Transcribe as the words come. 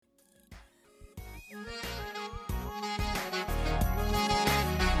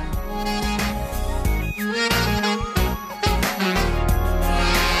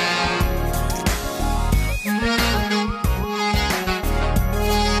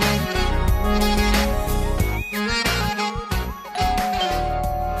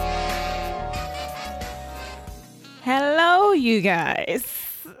you guys.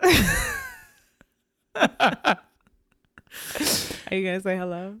 Are you gonna say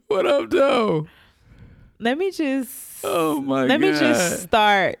hello? What up, though? Let me just God.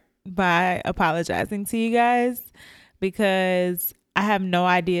 start by apologizing to you guys because I have no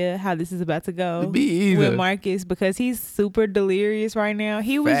idea how this is about to go Me either. with Marcus because he's super delirious right now.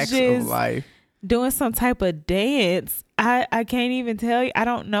 He Facts was of just life. doing some type of dance. I can't even tell you. I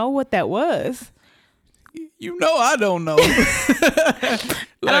don't know what that was. You know I don't know. I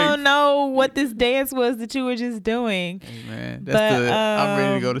don't know what this dance was that you were just doing. Hey man, that's I'm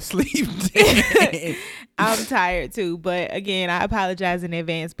ready to go to sleep dance. I'm tired too, but again, I apologize in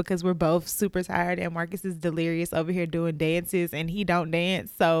advance because we're both super tired and Marcus is delirious over here doing dances and he don't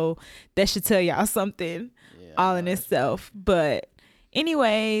dance, so that should tell y'all something all in itself. But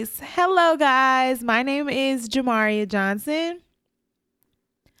anyways, hello guys. My name is Jamaria Johnson.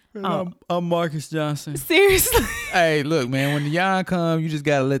 I'm Marcus Johnson. Seriously. Hey, look, man, when the yawn come, you just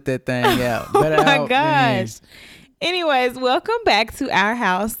gotta let that thing out. Oh Let it my out, gosh. man. Anyways, welcome back to Our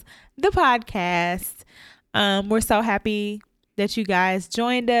House, the podcast. We're so happy that you guys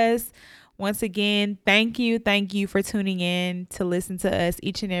joined us. Once again, thank you for tuning in to listen to us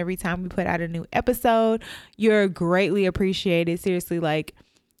each and every time we put out a new episode. You're greatly appreciated. Seriously, like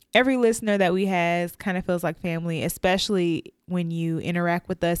every listener that we has kind of feels like family, especially when you interact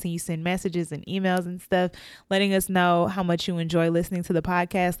with us and you send messages and emails and stuff, letting us know how much you enjoy listening to the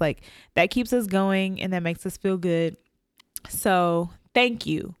podcast. Like that keeps us going and that makes us feel good. So thank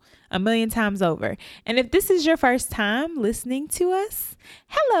you a million times over. And if this is your first time listening to us,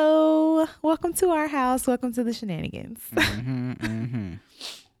 hello, welcome to our house. Welcome to the shenanigans.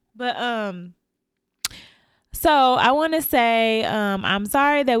 But, so I want to say, I'm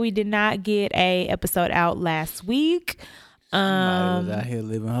sorry that we did not get a episode out last week. Somebody was out here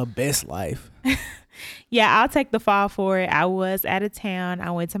living her best life. Yeah, I'll take the fall for it. I was out of town.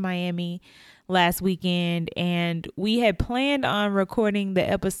 I went to Miami last weekend and we had planned on recording the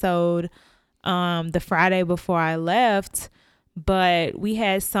episode the Friday before I left, but we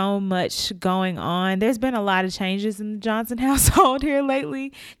had so much going on. There's been a lot of changes in the Johnson household here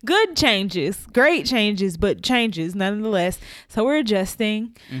lately. Good changes, great changes, but changes nonetheless. So we're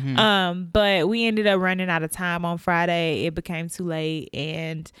adjusting. But we ended up running out of time on Friday. It became too late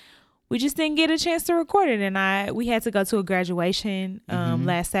and we just didn't get a chance to record it. And we had to go to a graduation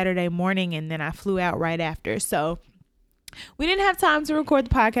last Saturday morning and then I flew out right after. So we didn't have time to record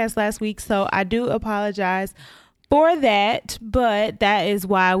the podcast last week. So I do apologize for that, but that is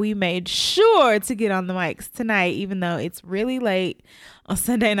why we made sure to get on the mics tonight, even though it's really late on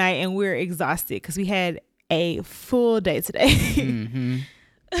Sunday night and we're exhausted because we had a full day today.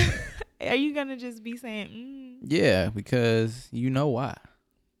 Are you gonna just be saying Yeah, because you know why.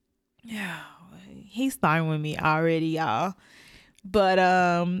 Yeah, he's starting with me already, y'all. But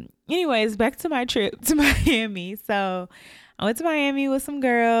anyways, back to my trip to Miami. So I went to Miami with some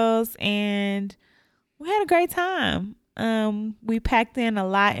girls and we had a great time. We packed in a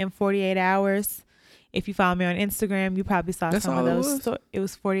lot in 48 hours. If you follow me on Instagram, you probably saw That's some all of it those. was? It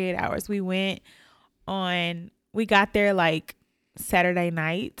was 48 hours. We got there like Saturday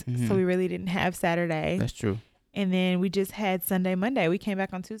night. So we really didn't have Saturday. That's true. And then we just had Sunday, Monday. We came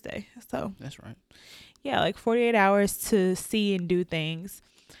back on Tuesday. So That's right. yeah, like 48 hours to see and do things.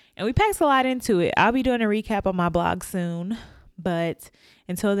 And we packed a lot into it. I'll be doing a recap on my blog soon. But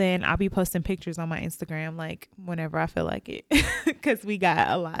until then, I'll be posting pictures on my Instagram like whenever I feel like it. Because we got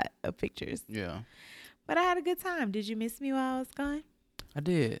a lot of pictures. Yeah. But I had a good time. Did you miss me while I was gone? I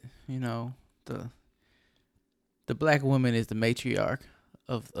did. You know, the black woman is the matriarch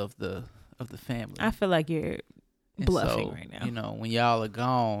of the family. I feel like you're And bluffing so, right now. You know, when y'all are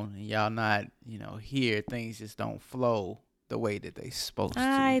gone and y'all not, here, things just don't flow the way that they supposed to.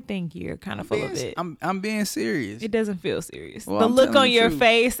 I think you're kind of full of it. I'm being serious. It doesn't feel serious. Well, the I'm look telling on the your truth.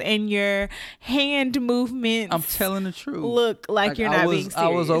 face and your hand movements. I'm telling the truth. Look like you're not being serious. I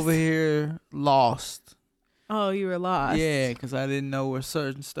was over here lost. Oh, you were lost. Yeah, because I didn't know where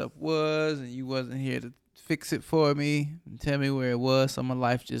certain stuff was, and you wasn't here to fix it for me and tell me where it was. So my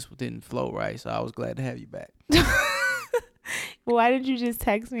life just didn't flow right. So I was glad to have you back. Well, why didn't you just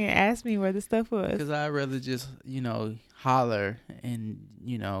text me and ask me where the stuff was? Because I'd rather just, holler and,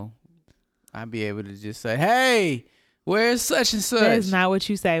 I'd be able to just say, hey, where's such and such? That is not what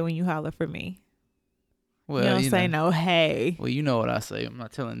you say when you holler for me. Well, you don't say no, hey. Well, you know what I say. I'm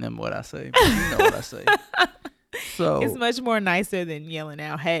not telling them what I say, but you know what I say. So it's much more nicer than yelling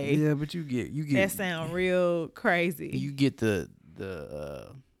out, hey. Yeah, but you get that sound real crazy. You get the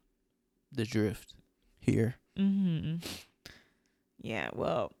drift here. Yeah,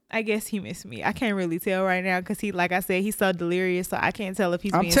 well, I guess he missed me. I can't really tell right now because he, like I said, he's so delirious, so I can't tell if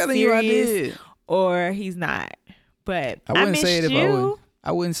he's I'm being telling you, I serious did. or he's not. But I wouldn't missed say it if you.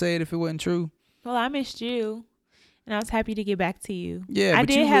 I wouldn't say it if it wasn't true. Well, I missed you, and I was happy to get back to you. Yeah, I but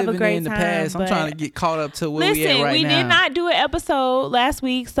did you have a living great in the time, past. I'm trying to get caught up to where we at Listen, right we now. did not do an episode last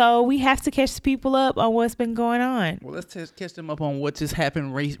week, so we have to catch people up on what's been going on. Well, let's catch them up on what just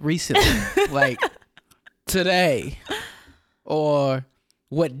happened recently, like today, or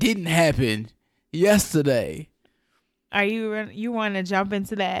what didn't happen yesterday. Are you want to jump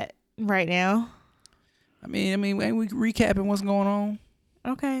into that right now? I mean, ain't we recapping what's going on?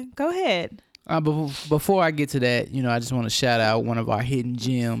 Okay, go ahead. But before I get to that, I just want to shout out one of our hidden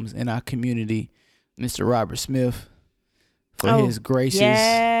gems in our community, Mr. Robert Smith, for his gracious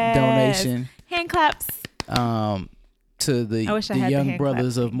donation. Hand claps. To the young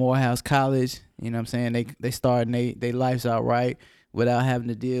brothers of Morehouse College. You know what I'm saying? They starting their lives out right without having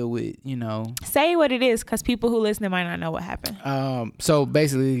to deal with, Say what it is, because people who listen might not know what happened. So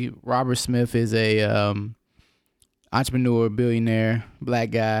basically, Robert Smith is a entrepreneur, billionaire,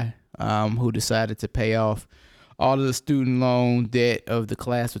 black guy who decided to pay off all of the student loan debt of the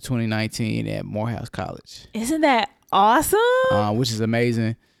class of 2019 at Morehouse College. Isn't that awesome? Which is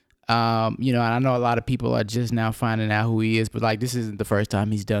amazing. I know a lot of people are just now finding out who he is, but like this isn't the first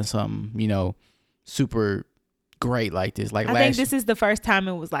time he's done something, super great like this. Like I think this is the first time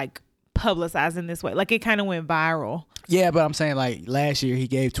it was like publicized in this way. Like it kind of went viral. Yeah, but I'm saying like last year he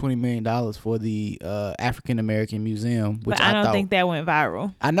gave $20 million for the African American Museum, which but I don't think that went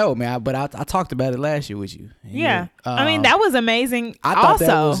viral. I know, man, but I talked about it last year with you. Yeah, I mean that was amazing. I thought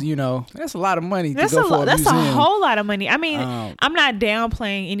that was, that's a lot of money to go for a That's museum. a whole lot of money. I mean, I'm not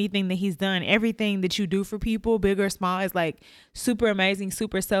downplaying anything that he's done. Everything that you do for people, big or small, is like super amazing,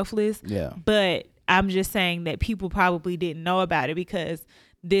 super selfless. Yeah. But I'm just saying that people probably didn't know about it because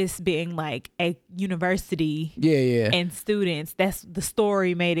this being like a university and students, that's the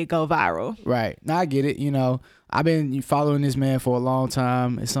story made it go viral. Right. Now I get it. I've been following this man for a long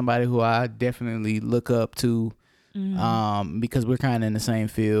time. It's somebody who I definitely look up to because we're kind of in the same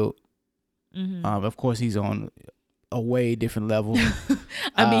field. Of course, he's on a way different level.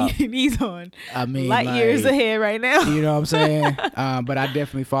 He's on light years ahead right now. You know what I'm saying? But I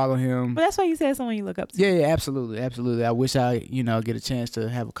definitely follow him. But that's why you said someone you look up to. Yeah, absolutely. I wish I, get a chance to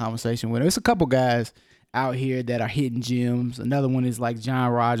have a conversation with him. There's a couple guys out here that are hidden gems. Another one is like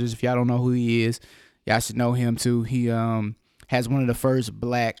John Rogers. If y'all don't know who he is, y'all should know him too. He has one of the first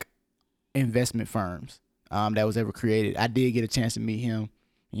black investment firms that was ever created. I did get a chance to meet him.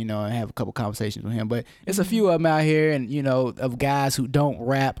 And have a couple conversations with him. But it's a few of them out here and, of guys who don't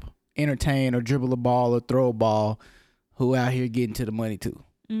rap, entertain, or dribble a ball or throw a ball who out here getting to the money too.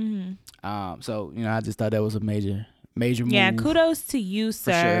 So, I just thought that was a major move. Yeah, kudos to you,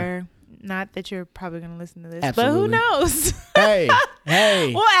 sir. Sure. Not that you're probably going to listen to this, Absolutely. but who knows?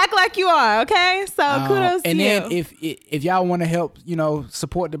 Hey. We'll act like you are, okay? So kudos to you. And then if y'all want to help,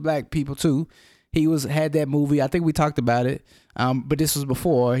 support the black people too, he had that movie. I think we talked about it. But this was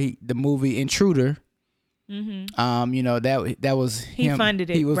before the movie Intruder. That was him. He funded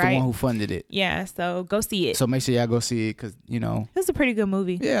it. He was right? the one who funded it. Yeah, so go see it. So make sure y'all go see it because it was a pretty good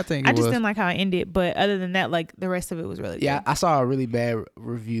movie. Yeah, I think I just didn't like how it ended, but other than that, like the rest of it was really good. Yeah, I saw a really bad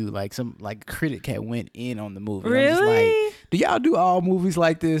review. Like some critic had went in on the movie. Really? I'm just like, do y'all do all movies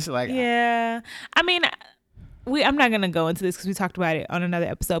like this? Like, yeah. I mean, I'm not gonna go into this because we talked about it on another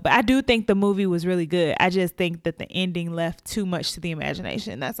episode, but I do think the movie was really good. I just think that the ending left too much to the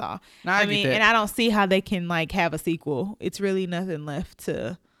imagination. That's all. I mean, and I don't see how they can like have a sequel. It's really nothing left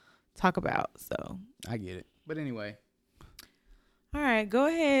to talk about. So I get it. But anyway, all right, go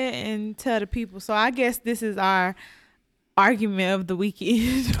ahead and tell the people. So I guess this is our argument of the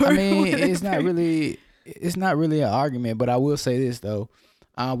weekend. I mean, it's not really an argument, but I will say this though.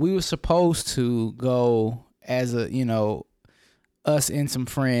 We were supposed to go as us and some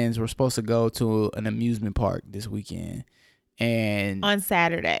friends were supposed to go to an amusement park this weekend, and on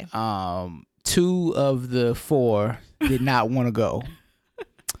Saturday, 2 of the 4 did not want to go.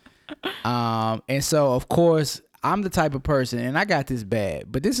 And so of course I'm the type of person, and I got this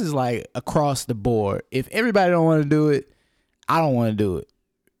bad, but this is like across the board. If everybody don't want to do it, I don't want to do it.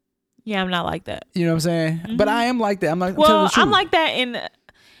 Yeah, I'm not like that. You know what I'm saying? Mm-hmm. But I am like that. I'm like, well, I'm like that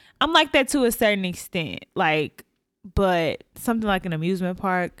I'm like that to a certain extent. Like, but something like an amusement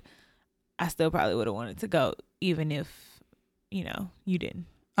park, I still probably would have wanted to go, even if, you didn't.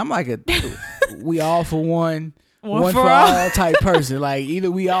 I'm like we all for one. one for all type person. Like either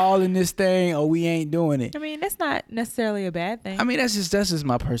we all in this thing or we ain't doing it. I mean, that's not necessarily a bad thing. I mean, that's just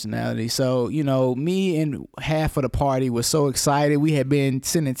my personality. So, me and half of the party was so excited. We had been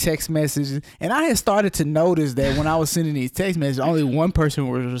sending text messages, and I had started to notice that when I was sending these text messages, only one person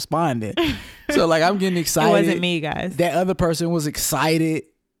was responding. So, like, I'm getting excited. It wasn't me, guys. That other person was excited,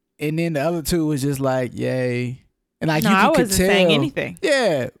 and then the other two was just like, yay. And like, no, you I could wasn't tell, saying anything.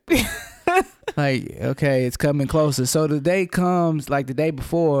 Yeah. Like, okay, it's coming closer. So the day comes, like the day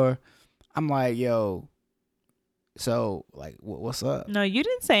before, I'm like, yo, so like, what's up? No, you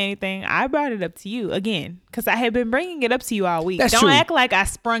didn't say anything. I brought it up to you again because I had been bringing it up to you all week. That's Don't true. act like I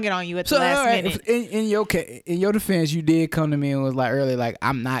sprung it on you at the last minute. In your defense, you did come to me and was like earlier, like,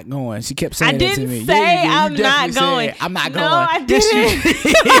 I'm not going. She kept saying that to me. I didn't say I'm not going. I'm not going. No, I didn't. Yes,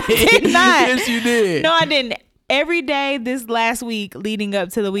 you did. I did not. Yes, you did. No, I didn't. Every day this last week leading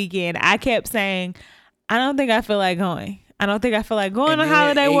up to the weekend, I kept saying, I don't think I feel like going. I don't think I feel like going to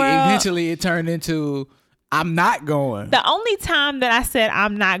Holiday World. Eventually, it turned into, I'm not going. The only time that I said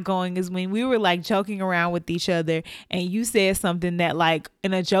I'm not going is when we were like joking around with each other and you said something that like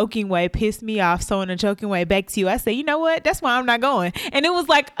in a joking way pissed me off. So in a joking way back to you, I said, you know what? That's why I'm not going. And it was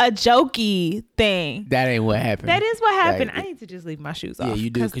like a jokey thing. That ain't what happened. That is what happened. I need to just leave my shoes off. Yeah, you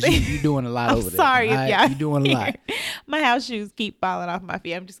do because you're doing a lot over there. Sorry if y'all. You're doing a lot. My house shoes keep falling off my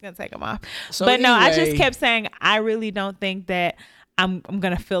feet. I'm just going to take them off. So but no, I anyway, just kept saying, I really don't think that I'm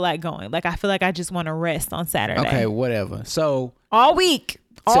gonna feel like going. Like I feel like I just want to rest on Saturday. Okay, whatever. So all week.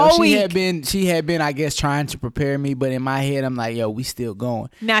 She had been, I guess, trying to prepare me, but in my head, I'm like, yo, we still going.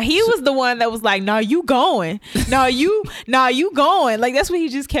 Now he was the one that was like, no, you going. No, you going. Like that's what he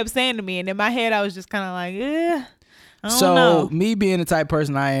just kept saying to me. And in my head, I was just kind of like, I don't know. Me being the type of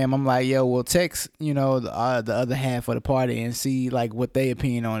person I am, I'm like, yo, well, text, the other half of the party and see like what their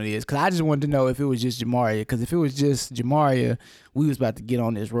opinion on it is. Cause I just wanted to know if it was just Jamaria. Cause if it was just Jamaria, we was about to get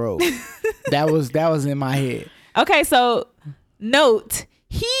on this road. that was in my head. Okay, so note,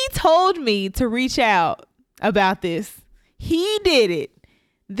 he told me to reach out about this. He did it.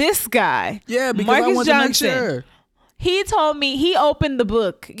 This guy. Yeah, because Marcus I wanted Johnson, to make sure. He told me, he opened the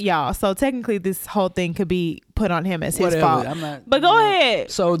book, y'all. So technically this whole thing could be put on him as his fault. But go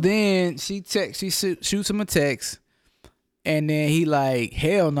ahead. So then she shoots him a text, and then he like,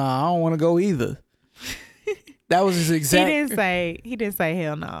 hell no, I don't want to go either. That was his exact. He didn't say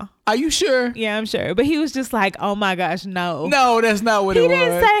hell no. Are you sure? Yeah, I'm sure. But he was just like, oh my gosh, no. No, that's not what it was. He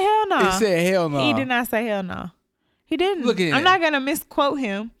didn't say hell no. It said hell no. He did not say hell no. He didn't. Look at I'm not gonna misquote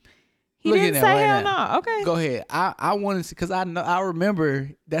him. He didn't say hell no. Okay. Go ahead. I wanted to, because I remember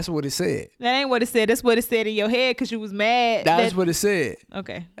that's what it said. That ain't what it said. That's what it said in your head because you was mad. That's what it said.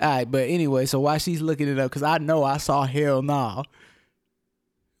 Okay. All right, but anyway, so while she's looking it up, because I know I saw hell no.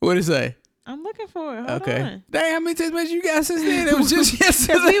 What did it say? I'm looking for it. Hold on. Dang, how many text messages you got since then? It was just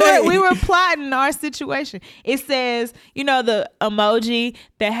yesterday. we were plotting our situation. It says, the emoji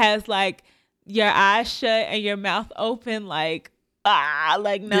that has like your eyes shut and your mouth open, like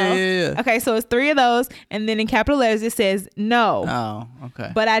like no. Yeah. Okay, so it's 3 of those, and then in capital letters it says no. Oh,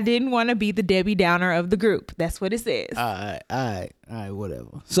 okay. But I didn't want to be the Debbie Downer of the group. That's what it says. All right,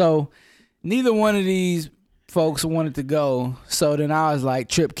 whatever. So neither one of these folks wanted to go, so then I was like,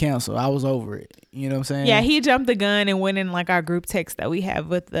 trip cancel. I was over it. You know what I'm saying? Yeah, he jumped the gun and went in like our group text that we have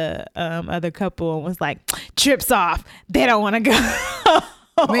with the other couple and was like, trips off. They don't want to go.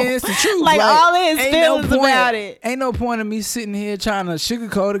 Man, it's the truth. Like all his feelings about it. Ain't no point in me sitting here trying to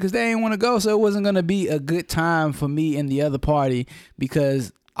sugarcoat it because they ain't want to go. So it wasn't going to be a good time for me and the other party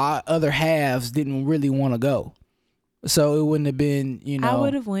because our other halves didn't really want to go. So it wouldn't have been, I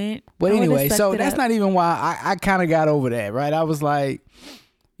would have went. But anyway, so that's not even why I kind of got over that, right? I was like,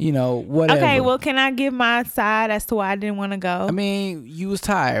 whatever. Okay, well, can I give my side as to why I didn't want to go? I mean, you was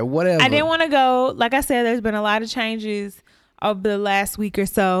tired, whatever. I didn't want to go. Like I said, there's been a lot of changes over the last week or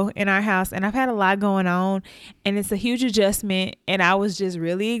so in our house, and I've had a lot going on, and it's a huge adjustment, and I was just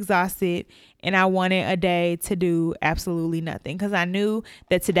really exhausted, and I wanted a day to do absolutely nothing because I knew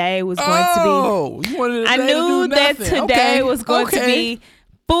that today was going to be. You wanted a day I knew to do that nothing. today was going to be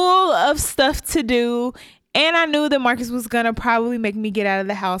full of stuff to do. And I knew that Marcus was going to probably make me get out of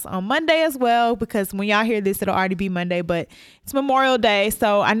the house on Monday as well, because when y'all hear this, it'll already be Monday, but it's Memorial Day.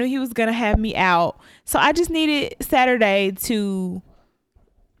 So I knew he was going to have me out. So I just needed Saturday to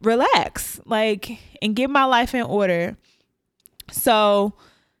relax, and get my life in order. So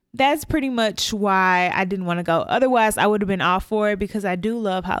that's pretty much why I didn't want to go. Otherwise, I would have been all for it because I do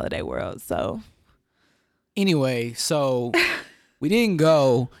love Holiday World. So anyway, so we didn't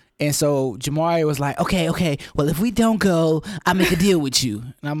go. And so Jamaria was like, okay, well, if we don't go, I'll make a deal with you.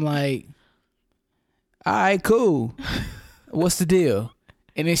 And I'm like, All right, cool. What's the deal?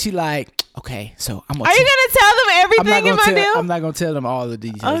 And then she like, okay, so I'm gonna. Are you gonna tell them everything in my deal? I'm not gonna tell them all the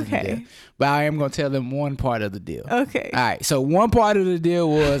details of the deal, but I am gonna tell them one part of the deal. Okay. All right. So one part of the deal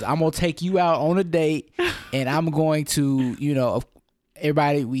was I'm gonna take you out on a date, and I'm going to,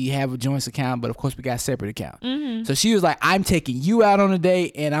 everybody, we have a joint account, but of course we got separate accounts. Mm-hmm. So she was like, I'm taking you out on a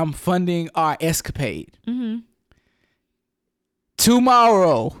date, and I'm funding our escapade. Mm-hmm.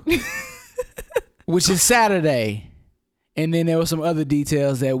 Tomorrow, which is Saturday. And then there were some other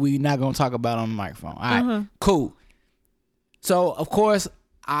details that we're not going to talk about on the microphone. All right, cool. So, of course,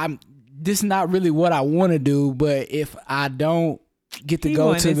 this is not really what I want to do, but if I don't get to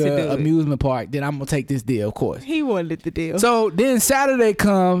go to the amusement park, then I'm going to take this deal, of course. He wanted the deal. So, then Saturday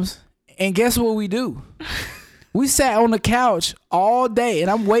comes, and guess what we do? We sat on the couch all day, and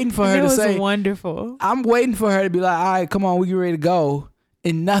I'm waiting for her to say. It was wonderful. I'm waiting for her to be like, all right, come on, we get ready to go.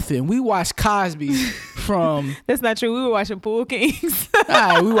 And nothing. We watched Cosby from. That's not true. We were watching Pool Kings. All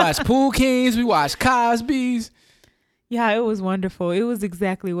right, we watched Pool Kings. We watched Cosby's. Yeah, it was wonderful. It was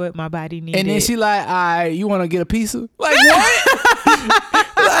exactly what my body needed. And then she like, all right, you want to get a pizza? Like, what?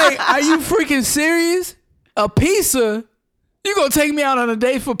 Like, are you freaking serious? A pizza? You gonna take me out on a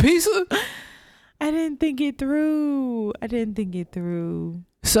date for pizza? I didn't think it through.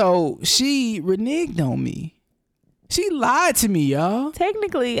 So she reneged on me. She lied to me, y'all.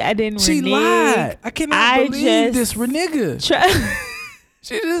 Technically, I didn't renege. She lied. I cannot believe this renegger.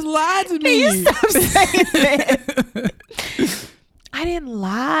 She just lied to me. Can you stop saying that? I didn't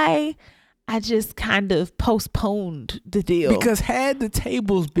lie. I just kind of postponed the deal. Because had the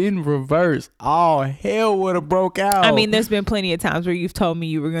tables been reversed, all hell would have broke out. I mean, there's been plenty of times where you've told me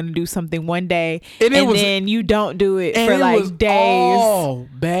you were going to do something one day and then you don't do it for like days. All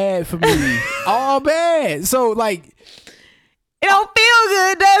bad for me. All bad. So like, it don't feel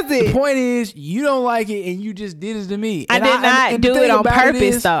good, does it? The point is, you don't like it, and you just did it to me. I did not do it on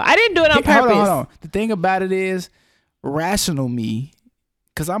purpose, though. I didn't do it on purpose. Hold on. The thing about it is, rational me,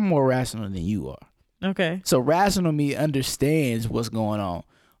 because I'm more rational than you are. Okay. So rational me understands what's going on.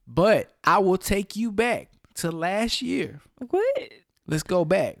 But I will take you back to last year. What? Let's go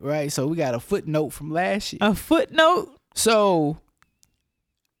back, right? So we got a footnote from last year. A footnote? So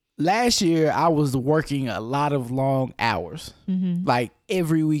last year, I was working a lot of long hours, like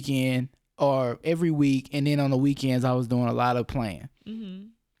every weekend or every week. And then on the weekends, I was doing a lot of playing. Mm-hmm.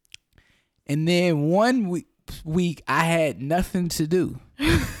 And then one week, I had nothing to do.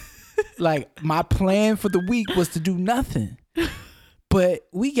 Like, my plan for the week was to do nothing. But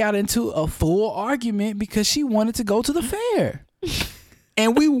we got into a full argument because she wanted to go to the fair.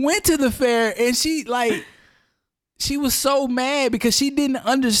 And we went to the fair, and she was so mad because she didn't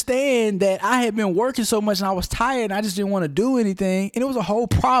understand that I had been working so much and I was tired and I just didn't want to do anything. And it was a whole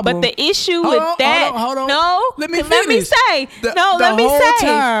problem. But the issue with that. Hold on. No. Let me finish. Let me say. The whole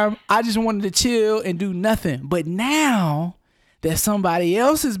time, I just wanted to chill and do nothing. But now that somebody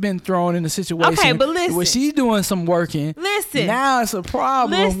else has been thrown in a situation where she's doing some working. Listen. Now it's a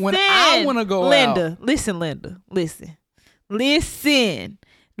problem when I want to go out. Linda. Listen.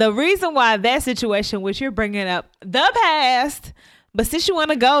 The reason why that situation, which you're bringing up the past, but since you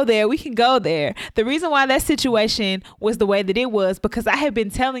want to go there, we can go there. The reason why that situation was the way that it was because I had been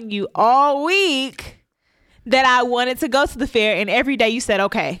telling you all week that I wanted to go to the fair, and every day you said,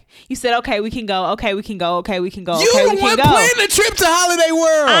 okay. You said, okay, we can go. Okay, we can go. Okay, we can go. You okay, the one planning the trip to Holiday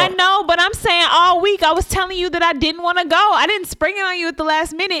World. I know, but I'm saying all week I was telling you that I didn't want to go. I didn't spring it on you at the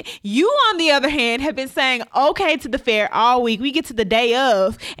last minute. You, on the other hand, have been saying okay to the fair all week. We get to the day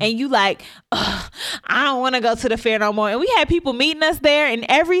of, and you like, I don't want to go to the fair no more. And we had people meeting us there and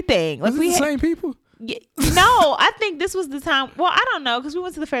everything. Like, the same people? No, I think this was the time. Well, I don't know because we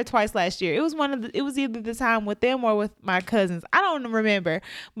went to the fair twice last year. It was it was either the time with them or with my cousins. I don't remember,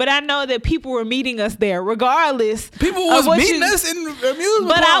 but I know that people were meeting us there regardless. People was meeting us in the amusement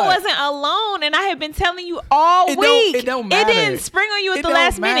But park. I wasn't alone, and I had been telling you all week. It don't matter. It didn't spring on you at the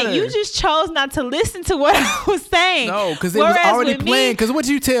last minute. You just chose not to listen to what I was saying. No, because it was already planned. Because what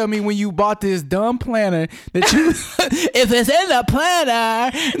you tell me when you bought this dumb planner that you, if it's in the planner,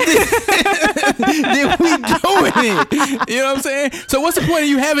 then we doing it. You know what I'm saying? So what's the point of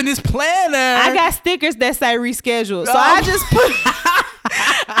you having this planner? I got stickers that say reschedule. So I just put a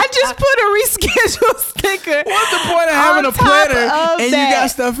reschedule sticker. What's the point of having a planner and you got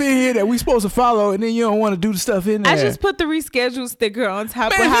stuff in here that we supposed to follow and then you don't want to do the stuff in there? I just put the reschedule sticker on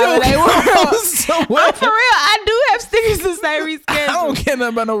top of Holiday World. So I'm for real. I do have stickers that say reschedule. I don't care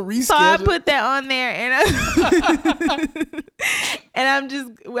nothing about no reschedule. So I put that on there and I'm just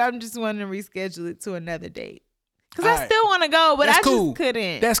wanting to reschedule it to another date. Because I still want to go, but I just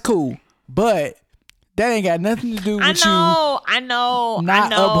couldn't. That's cool. But That ain't got nothing to do with I know.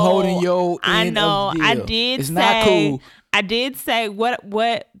 not upholding your end of the deal. I did it's say, not cool. I did say what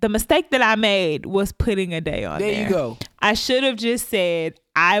the mistake that I made was putting a day on there. There you go. I should have just said,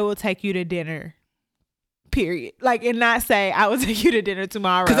 I will take you to dinner. Period. Like, and not say I will take you to dinner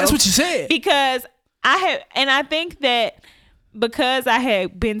tomorrow. Because that's what you said. Because I think that because I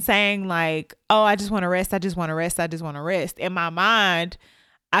had been saying like, oh, I just want to rest. In my mind,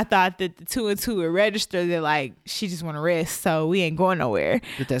 I thought that the 2 and 2 would register that like she just want to rest, so we ain't going nowhere.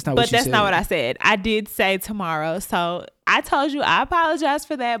 But that's not not what I said. I did say tomorrow, so I told you I apologize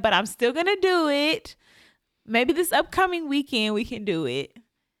for that, but I'm still gonna do it. Maybe this upcoming weekend we can do it.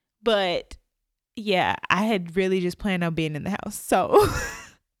 But yeah, I had really just planned on being in the house. So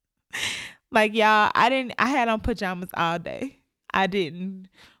like y'all, I had on pajamas all day. I didn't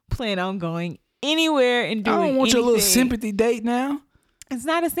plan on going anywhere and doing I don't want your little anything. sympathy date now. It's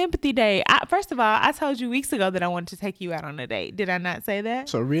not a sympathy date. First of all, I told you weeks ago that I wanted to take you out on a date. Did I not say that?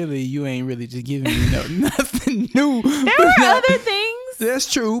 So really, you ain't really just giving me nothing new. There were other things. That's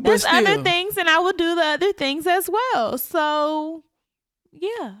true, but There's still. other things, and I will do the other things as well. So,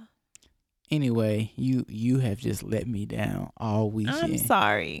 yeah. Anyway, you have just let me down all weekend. I'm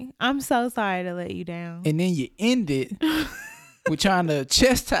sorry. I'm so sorry to let you down. And then you ended with trying to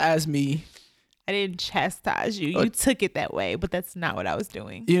chastise me. I didn't chastise you. You took it that way, but that's not what I was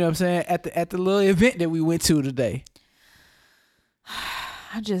doing. You know what I'm saying? At the little event that we went to today.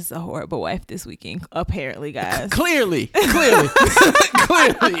 I'm just a horrible wife this weekend, apparently, guys. Clearly.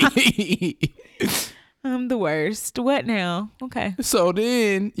 I'm the worst. What now? Okay. So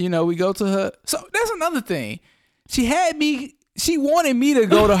then, we go to her. So that's another thing. She wanted me to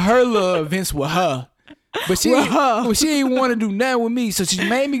go to her little events with her. But she ain't want to do nothing with me. So she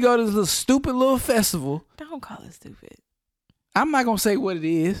made me go to this little stupid little festival. Don't call it stupid. I'm not going to say what it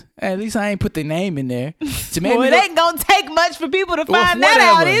is. At least I ain't put their name in there. Well, it ain't going to take much for people to find that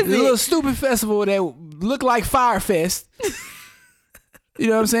out, is it? This little stupid festival that looked like Firefest. You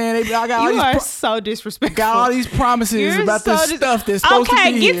know what I'm saying? You are so disrespectful. Got all these promises about this stuff that's supposed to be here.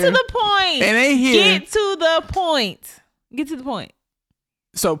 Okay, get to the point. And ain't here. Get to the point.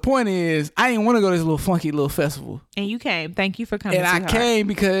 So point is, I didn't want to go to this little funky little festival. And you came. Thank you for coming. And I came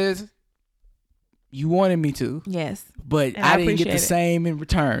because you wanted me to. Yes. But I didn't get the same in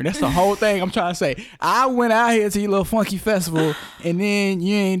return. That's the whole thing I'm trying to say. I went out here to your little funky festival, and then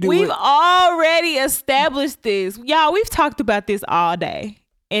you ain't do it. We've already established this. Y'all, we've talked about this all day.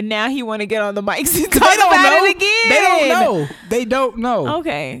 And now he want to get on the mics and talk about it again. They don't know.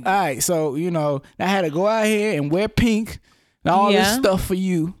 Okay. All right. So, I had to go out here and wear pink and all this stuff for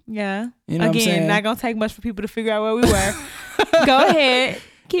you. Yeah. You know what I'm saying? Not going to take much for people to figure out where we were. Go ahead.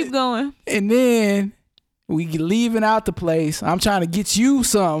 Keep going. And then we leaving out the place. I'm trying to get you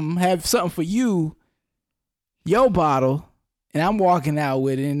something, have something for you, your bottle, and I'm walking out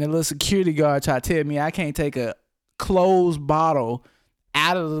with it. And the little security guard tried to tell me I can't take a closed bottle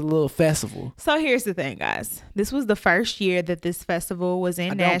out of the little festival. So here's the thing, guys. This was the first year that this festival was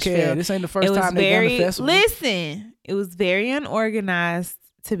in Nashville. Care. This ain't the first time they've done the festival. Listen, it was very unorganized,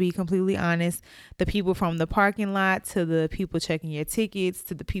 to be completely honest. The people from the parking lot to the people checking your tickets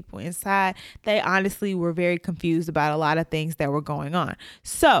to the people inside, they honestly were very confused about a lot of things that were going on.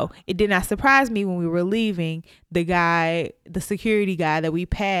 So it did not surprise me when we were leaving, the security guy that we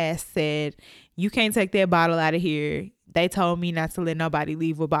passed said, "You can't take that bottle out of here. They told me not to let nobody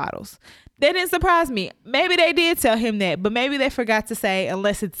leave with bottles." That didn't surprise me. Maybe they did tell him that, but maybe they forgot to say,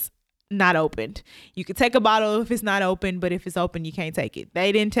 unless it's not opened. You can take a bottle if it's not open, but if it's open, you can't take it.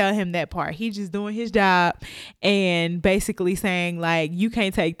 They didn't tell him that part. He's just doing his job and basically saying, like, you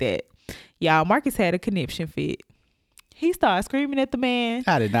can't take that. Y'all, Marcus had a conniption fit. He started screaming at the man.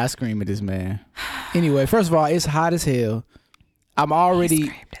 I did not scream at this man. Anyway, first of all, it's hot as hell. I'm already... He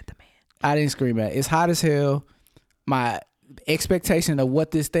screamed at the man. I didn't scream at it. It's hot as hell. My expectation of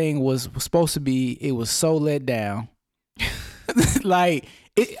what this thing was supposed to be, it was so let down.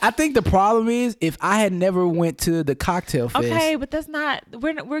 I think the problem is if I had never went to the cocktail fest. Okay, but that's not.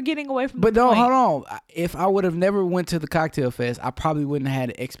 We're getting away from. But the point. Hold on. If I would have never went to the cocktail fest, I probably wouldn't have had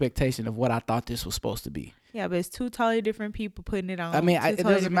an expectation of what I thought this was supposed to be. Yeah, but it's two totally different people putting it on. I mean, it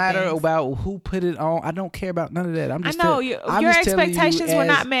doesn't matter about who put it on. I don't care about none of that. I'm just. I know your expectations were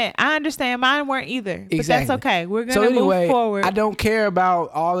not met. I understand mine weren't either. But that's okay. We're gonna move forward. I don't care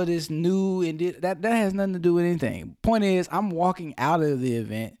about all of this new and that has nothing to do with anything. Point is, I'm walking out of the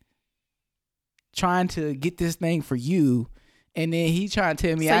event trying to get this thing for you, and then he trying to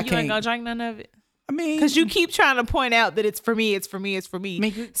tell me I can't. So you ain't gonna drink none of it? I mean, because you keep trying to point out that it's for me.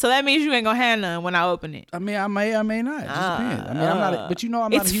 So that means you ain't gonna have none when I open it. I mean, I may not. It just depends. I mean, I'm not. But I'm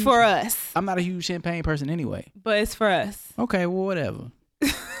not. It's for us. I'm not a huge champagne person anyway. But it's for us. Okay, well, whatever.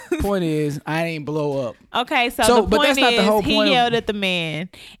 Point is, I ain't blow up. Okay, so the point is, he yelled at the man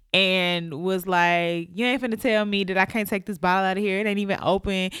and was like, "You ain't finna tell me that I can't take this bottle out of here. It ain't even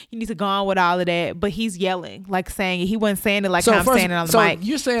open. You need to go on with all of that." But he's yelling, like saying he wasn't saying it like I'm saying it on the mic.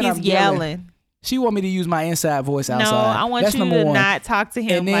 You're saying he's I'm yelling. She want me to use my inside voice outside. No, I want That's you to not talk to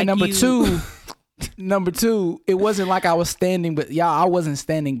him. And then like number two, it wasn't like I was standing, but I wasn't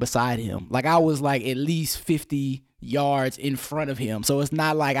standing beside him. Like I was like at least 50 yards in front of him. So it's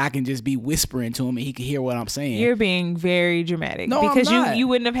not like I can just be whispering to him and he can hear what I'm saying. You're being very dramatic. No, because I'm not. You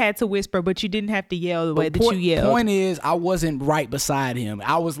wouldn't have had to whisper, but you didn't have to yell the way that you yelled. Point is, I wasn't right beside him.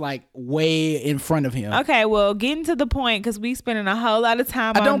 I was like way in front of him. Okay, well, getting to the point, because we spending a whole lot of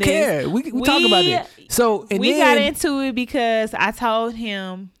time on this. I don't care. We talk about it. So we got into it because I told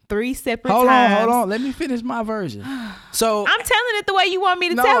him 3 separate times. Hold on. Let me finish my version. So I'm telling it the way you want me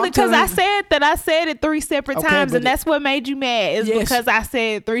to tell it, because I said it 3 separate times, and that's what made you mad. Is because I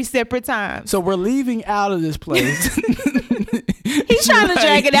said 3 separate times. So we're leaving out of this place. He's trying to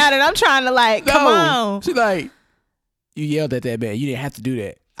drag it out, and I'm trying to come on. She's like, you yelled at that man. You didn't have to do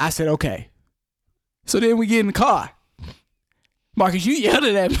that. I said, okay. So then we get in the car. Marcus, you yelled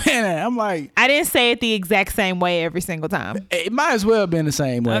at that man. I'm like, I didn't say it the exact same way every single time. It might as well have been the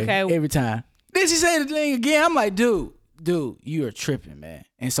same way every time. Then she said the thing again. I'm like, dude, you are tripping, man.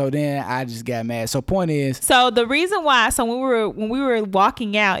 And so then I just got mad. So point is, so the reason why, so when we were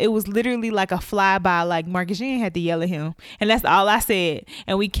walking out, it was literally like a flyby. Like, Marcus, you ain't had to yell at him, and that's all I said.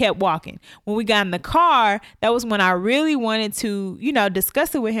 And we kept walking. When we got in the car, that was when I really wanted to,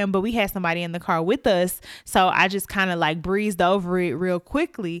 discuss it with him. But we had somebody in the car with us, so I just kind of breezed over it real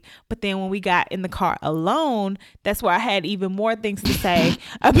quickly. But then when we got in the car alone, that's where I had even more things to say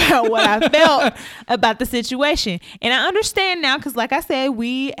about what I felt about the situation. And I understand now, because like I said,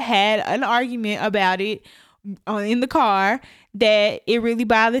 we had an argument about it in the car, that it really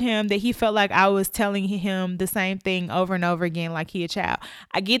bothered him, that he felt like I was telling him the same thing over and over again like he a child.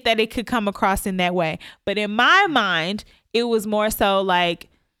 I get that it could come across in that way, but in my mind, it was more so like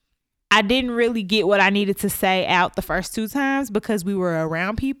I didn't really get what I needed to say out the first 2 times because we were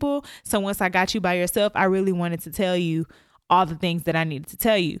around people. So once I got you by yourself, I really wanted to tell you all the things that I needed to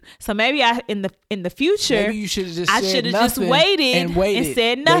tell you. So maybe in the future, maybe you should have just waited and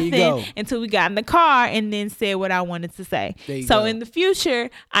said nothing until we got in the car and then said what I wanted to say. So in the future,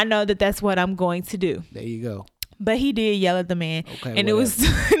 I know that that's what I'm going to do. There you go. But he did yell at the man, and it was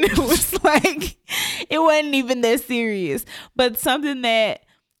like it wasn't even that serious. But something that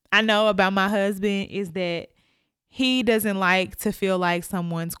I know about my husband is that he doesn't like to feel like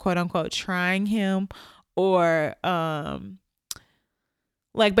someone's quote unquote trying him or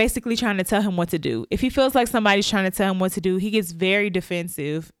basically trying to tell him what to do. If he feels like somebody's trying to tell him what to do, he gets very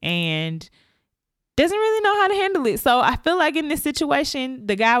defensive and doesn't really know how to handle it. So I feel like in this situation,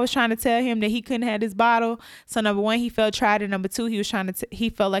 the guy was trying to tell him that he couldn't have his bottle. So number 1, he felt tried, and number 2, he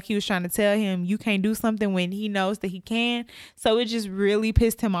felt like he was trying to tell him you can't do something when he knows that he can. So it just really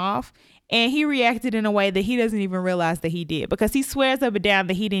pissed him off. And he reacted in a way that he doesn't even realize that he did, because he swears up and down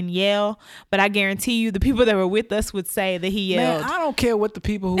that he didn't yell. But I guarantee you the people that were with us would say that he yelled. Man, I don't care what the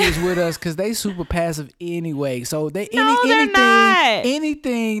people who was with us, because they super passive anyway. So they're not.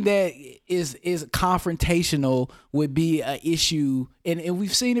 Anything that is confrontational would be an issue. And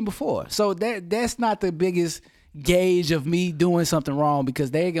we've seen it before. So that's not the biggest gauge of me doing something wrong,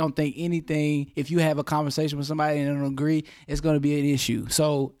 because they're going to think anything, if you have a conversation with somebody and they don't agree, it's going to be an issue.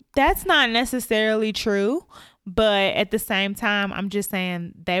 So that's not necessarily true, but at the same time, I'm just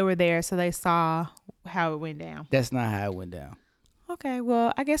saying they were there, so they saw how it went down. That's not how it went down. Okay,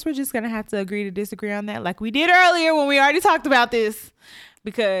 well, I guess we're just going to have to agree to disagree on that, like we did earlier when we already talked about this,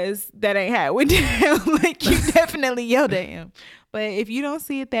 because that ain't how it went down. Like, you definitely yelled at him. But if you don't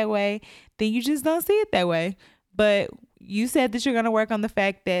see it that way, then you just don't see it that way. But you said that you're going to work on the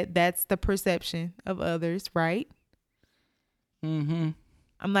fact that that's the perception of others, right? Mm-hmm.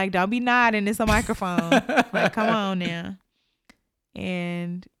 I'm like, don't be nodding. It's a microphone. Like, come on now.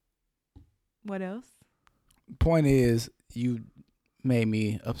 And what else? Point is, you made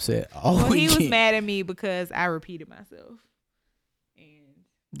me upset all weekend. He was mad at me because I repeated myself. And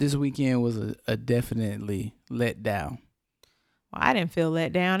this weekend was a definitely let down. Well, I didn't feel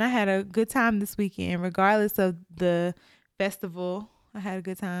let down. I had a good time this weekend, regardless of the festival. I had a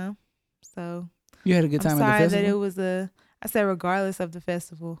good time. So you had a good time at the festival? That it was I said regardless of the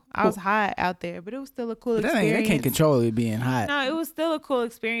festival. I was hot out there, but it was still a cool experience. They can't control it being hot. No, it was still a cool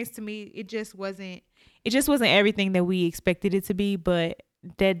experience to me. It just wasn't everything that we expected it to be, but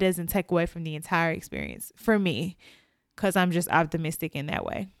that doesn't take away from the entire experience for me, because I'm just optimistic in that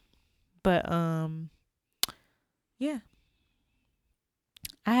way. But yeah,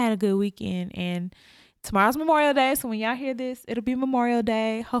 I had a good weekend, and tomorrow's Memorial Day, so when y'all hear this, it'll be Memorial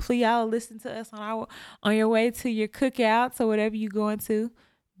Day. Hopefully y'all listen to us on your way to your cookouts or whatever you going to.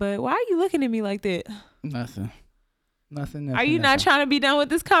 But why are you looking at me like that? Nothing. Are you not trying to be done with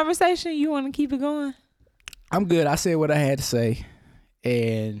this conversation? You want to keep it going? I'm good. I said what I had to say.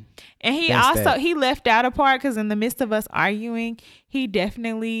 And he also he left out a part, because in the midst of us arguing, he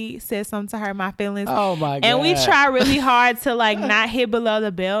definitely said something to hurt my feelings. Oh my God. And we try really hard to like not hit below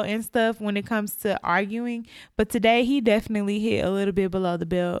the belt and stuff when it comes to arguing, but today he definitely hit a little bit below the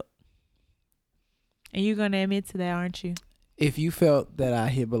belt, and you're gonna admit to that, aren't you? If you felt that I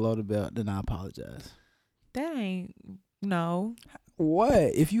hit below the belt, then I apologize. That ain't no.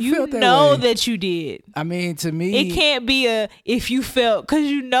 What? If you felt that way. You know that you did. I mean, to me. It can't be a if you felt, because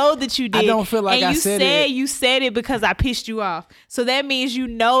you know that you did. I don't feel like I said it. And you said it because I pissed you off. So that means you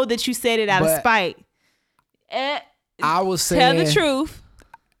know that you said it out of spite. I was saying. Tell the truth.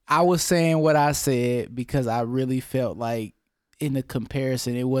 I was saying what I said because I really felt like in the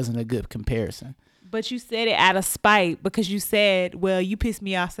comparison, it wasn't a good comparison. But you said it out of spite because you said, well, you pissed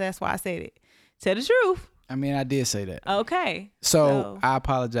me off, so that's why I said it. Tell the truth. I mean, I did say that. Okay. So I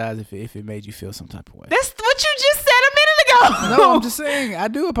apologize if it made you feel some type of way. That's what you just said a minute ago. No, I'm just saying, I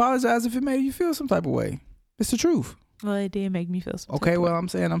do apologize if it made you feel some type of way. It's the truth. Well, it did make me feel some type Okay, of well, way. I'm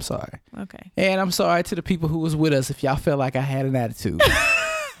saying I'm sorry. Okay. And I'm sorry to the people who was with us if y'all felt like I had an attitude.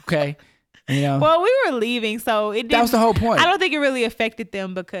 Okay? You know? Well, we were leaving, so it didn't. That was the whole point. I don't think it really affected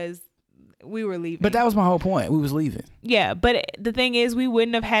them because we were leaving. But that was my whole point. We was leaving. Yeah, but the thing is, we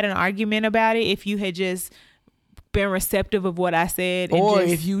wouldn't have had an argument about it if you had just been receptive of what I said. Or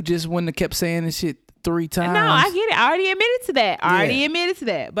if you just wouldn't have kept saying this shit 3 times. No, I get it. I already admitted to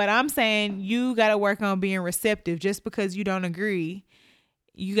that. But I'm saying you got to work on being receptive. Just because you don't agree,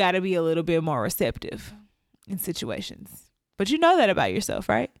 you got to be a little bit more receptive in situations. But you know that about yourself,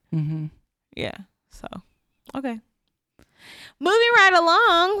 right? Mm-hmm. Yeah. So, okay. Moving right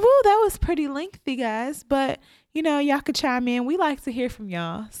along. Woo, that was pretty lengthy, guys. But, y'all could chime in. We like to hear from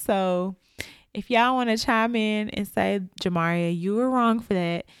y'all. So, if y'all want to chime in and say, Jamaria, you were wrong for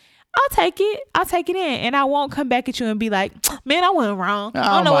that, I'll take it. I'll take it in. And I won't come back at you and be like, man, I wasn't wrong.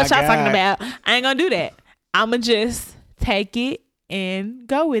 I don't know what y'all talking about. I ain't going to do that. I'm going to just take it and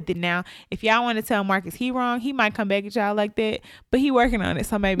go with it. Now, if y'all want to tell Marcus he wrong, he might come back at y'all like that. But he working on it,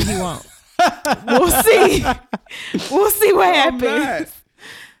 so maybe he won't. We'll see. We'll see what happens.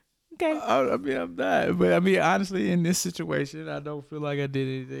 Okay. I mean, I'm not. But I mean, honestly, in this situation, I don't feel like I did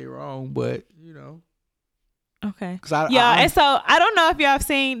anything wrong. But, Okay. And so I don't know if y'all have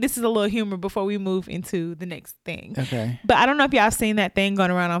seen, this is a little humor before we move into the next thing. Okay. But I don't know if y'all have seen that thing going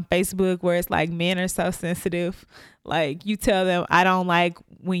around on Facebook where it's like men are so sensitive. Like you tell them, I don't like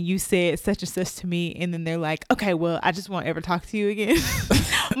when you said such and such to me. And then they're like, okay, well, I just won't ever talk to you again.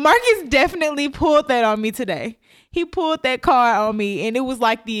 Marcus definitely pulled that on me today. He pulled that card on me and it was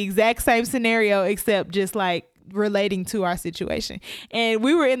like the exact same scenario, except just like relating to our situation. And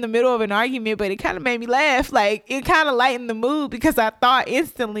we were in the middle of an argument, but it kind of made me laugh. Like it kind of lightened the mood because I thought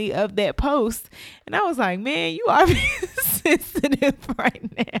instantly of that post. And I was like, man, you are sensitive right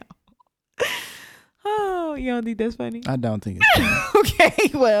now. Oh, you don't think that's funny? I don't think it's funny.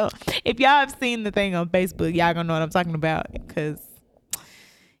 Okay, well, if y'all have seen the thing on Facebook, y'all gonna know what I'm talking about. Because,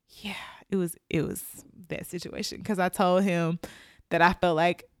 yeah, it was that situation. Because I told him that I felt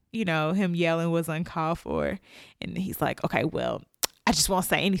like, him yelling was uncalled for. And he's like, okay, well, I just won't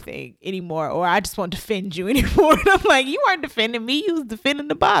say anything anymore. Or I just won't defend you anymore. And I'm like, you weren't defending me. You was defending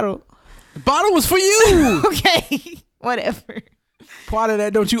the bottle. The bottle was for you. Okay, whatever. Part of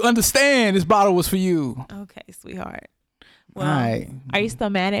that, don't you understand? This bottle was for you. Okay, sweetheart. Well, all right. Are you still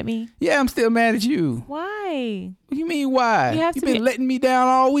mad at me? Yeah, I'm still mad at you. Why? What do you mean why? You've been letting me down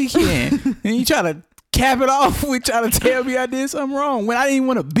all weekend. And you try to cap it off with trying to tell me I did something wrong when I didn't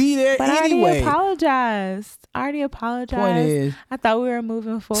want to be there anyway. I already apologized. Point is, I thought we were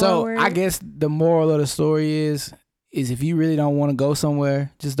moving forward. So I guess the moral of the story is if you really don't want to go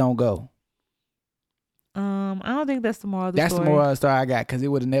somewhere, just don't go. I don't think that's the moral of the story. That's the moral of the story I got, because it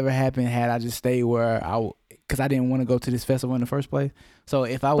would have never happened had I just stayed where because I didn't want to go to this festival in the first place. So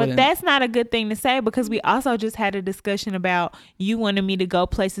if I would, but that's not a good thing to say, because we also just had a discussion about you wanting me to go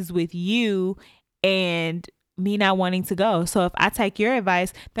places with you, and me not wanting to go. So if I take your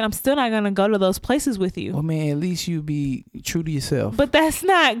advice, then I'm still not going to go to those places with you. Well, man, at least you be true to yourself. But that's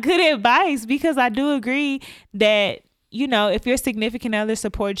not good advice, because I do agree that, you know, if your significant other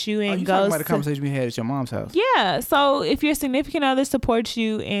supports you and you goes talking about the conversation we had at your mom's house. Yeah. So if your significant other supports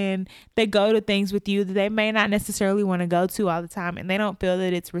you and they go to things with you that they may not necessarily want to go to all the time, and they don't feel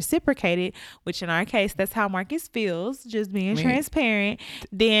that it's reciprocated, which in our case, that's how Marcus feels, just being transparent,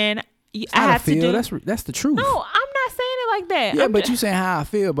 then I have to do. That's the truth. No, I'm not saying it like that. Yeah, but you saying how I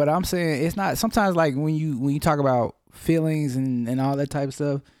feel, but I'm saying it's not. Sometimes like when you talk about feelings and all that type of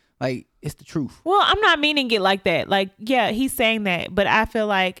stuff, like it's the truth. Well, I'm not meaning it like that. Like, yeah, he's saying that, but I feel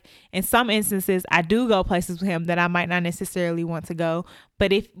like in some instances I do go places with him that I might not necessarily want to go.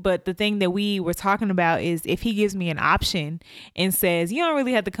 But the thing that we were talking about is if he gives me an option and says, you don't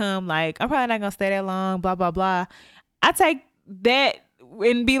really have to come, like, I'm probably not gonna stay that long, blah, blah, blah. I take that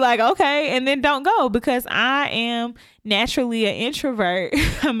and be like, okay, and then don't go, because I am naturally an introvert.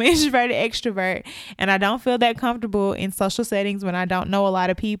 I'm an introverted extrovert, and I don't feel that comfortable in social settings when I don't know a lot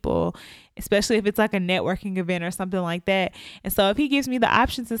of people, especially if it's like a networking event or something like that. And so if he gives me the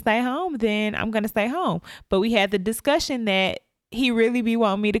option to stay home, then I'm going to stay home. But we had the discussion that he really be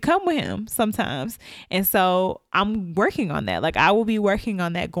wanting me to come with him sometimes. And so I'm working on that. Like, I will be working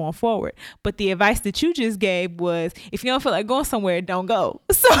on that going forward. But the advice that you just gave was, if you don't feel like going somewhere, don't go.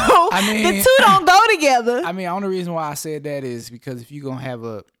 So the two don't go together. I mean, the only reason why I said that is because if you're going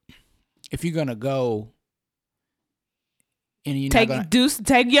to go and you're take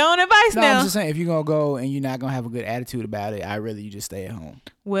your own advice now. I'm just saying, if you're going to go and you're not going to have a good attitude about it, I'd rather you just stay at home.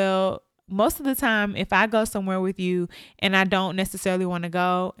 Well, most of the time, if I go somewhere with you and I don't necessarily want to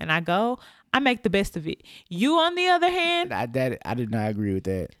go and I go, I make the best of it. You, on the other hand, I did not agree with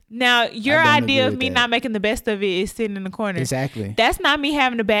that. Now, your idea of me not making the best of it is sitting in the corner. Exactly. That's not me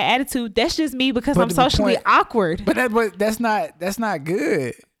having a bad attitude. That's just me because I'm socially awkward. But that's not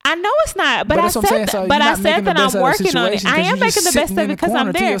good. I know it's not, but I said that I'm working on it. I am making the best of it because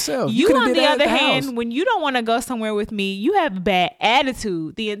I'm there. You, on the other hand, when you don't want to go somewhere with me, you have a bad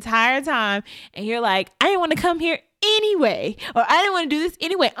attitude the entire time, and you're like, I didn't want to come here anyway, or I didn't want to do this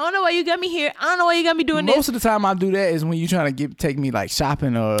anyway. I don't know why you got me here. I don't know why you got me doing this. Most of the time I do that is when you're trying to take me like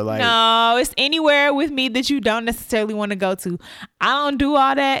shopping or like. No, it's anywhere with me that you don't necessarily want to go to. I don't do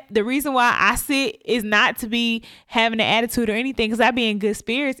all that. The reason why I sit is not to be having an attitude or anything, because I be in good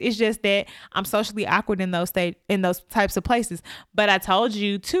spirits. It's just that I'm socially awkward in those types of places. But I told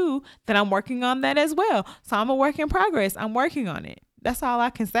you too that I'm working on that as well. So I'm a work in progress. I'm working on it. That's all I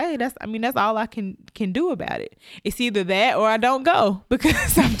can say. That's all I can do about it. It's either that or I don't go,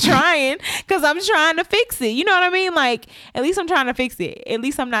 because I'm trying to fix it. You know what I mean? Like, at least I'm trying to fix it. At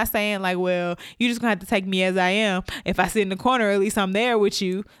least I'm not saying like, well, you just gonna have to take me as I am. If I sit in the corner, at least I'm there with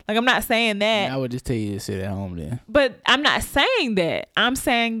you. Like, I'm not saying that. I would just tell you to sit at home then. But I'm not saying that. I'm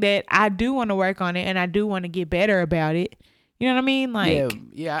saying that I do want to work on it and I do want to get better about it. You know what I mean? Like,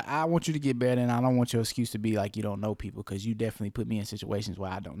 yeah, I want you to get better, and I don't want your excuse to be like you don't know people, because you definitely put me in situations where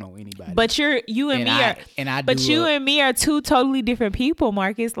I don't know anybody. But you and me are two totally different people,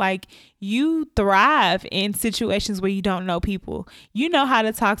 Marcus. Like, you thrive in situations where you don't know people. You know how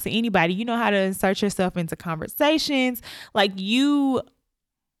to talk to anybody. You know how to insert yourself into conversations. Like, you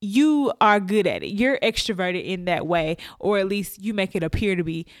are good at it. You're extroverted in that way, or at least you make it appear to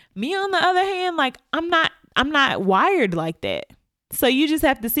be. Me, on the other hand, like, I'm not wired like that. So you just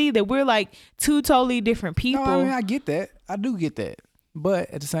have to see that we're like two totally different people. No, I mean, I get that. I do get that. But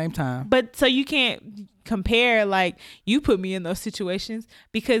at the same time. But so you can't compare, like, you put me in those situations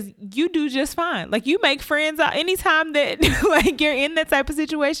because you do just fine. Like, you make friends out anytime that like you're in that type of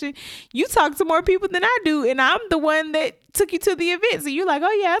situation. You talk to more people than I do, and I'm the one that took you to the event. So you're like,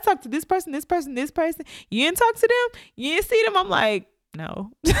 oh yeah, I talked to this person, this person, this person. You didn't talk to them? You didn't see them? I'm like,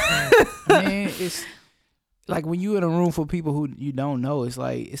 no. I mean, it's like when you in a room for people who you don't know, it's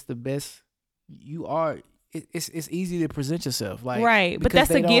like it's the best. You are. It's easy to present yourself, like, right. But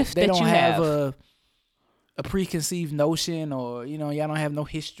that's a gift that you have. A preconceived notion, or y'all don't have no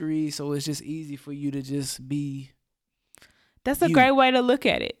history, so it's just easy for you to just be. That's a great way to look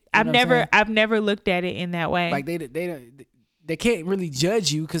at it. I've never looked at it in that way. Like they can't really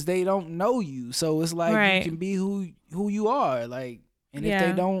judge you because they don't know you, so it's like you can be who you are, like, and if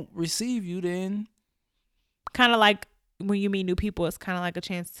they don't receive you, then kind of like when you meet new people, it's kind of like a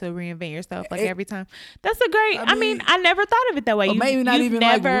chance to reinvent yourself, like every time. That's a great. I mean, I never thought of it that way. Maybe not even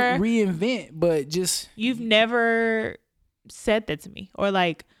like reinvent, but just you've never said that to me or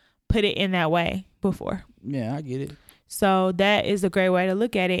like put it in that way before. Yeah, I get it. So that is a great way to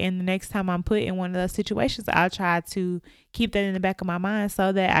look at it. And the next time I'm put in one of those situations, I'll try to keep that in the back of my mind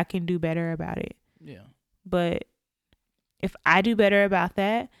so that I can do better about it. Yeah. But if I do better about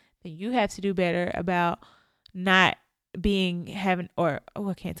that, then you have to do better about not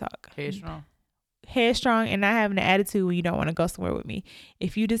I can't talk. Headstrong and not having an attitude when you don't want to go somewhere with me.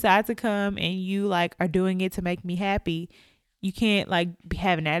 If you decide to come and you like are doing it to make me happy, you can't like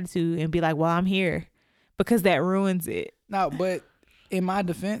have an attitude and be like, well, I'm here, because that ruins it. No, but in my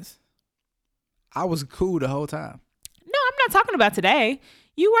defense, I was cool the whole time. No, I'm not talking about today.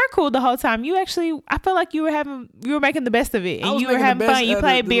 You were cool the whole time. You actually, I feel like you were making the best of it, and you were having fun. You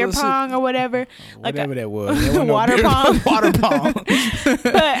played beer pong or whatever, whatever that was. Water pong. Water pong.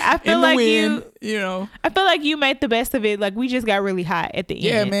 But I feel like wind, I feel like you made the best of it. Like, we just got really hot at the end.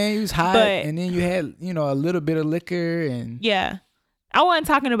 Yeah, man, it was hot, and then you had a little bit of liquor and. Yeah, I wasn't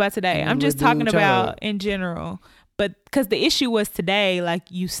talking about today. I'm just talking about in general. But because the issue was today, like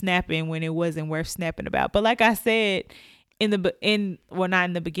you snapping when it wasn't worth snapping about. But like I said. Not in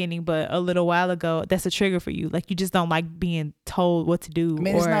the beginning, but a little while ago, that's a trigger for you. Like, you just don't like being told what to do. I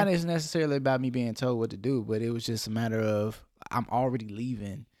mean, it's not necessarily about me being told what to do, but it was just a matter of I'm already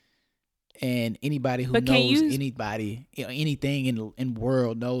leaving. And anybody who knows anybody, anything in the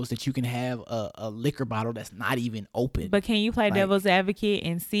world knows that you can have a liquor bottle that's not even open. But can you play devil's advocate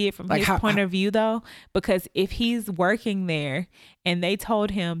and see it from his point of view, though? Because if he's working there and they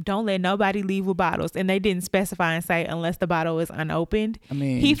told him, don't let nobody leave with bottles, and they didn't specify and say unless the bottle is unopened, I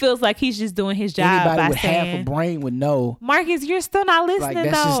mean, he feels like he's just doing his job by with saying, half a brain would know. Marcus, you're still not listening,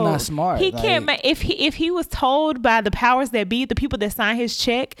 that's though. Just not smart. He can't if he was told by the powers that be, the people that sign his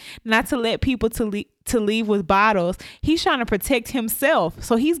check, not to let people to leave with bottles, he's trying to protect himself.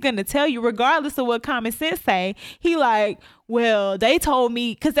 So he's gonna tell you, regardless of what common sense say. He like, well, they told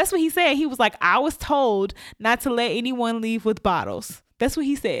me, because that's what he said. He was like, I was told not to let anyone leave with bottles. That's what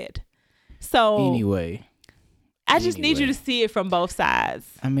he said. So anyway, I just need you to see it from both sides.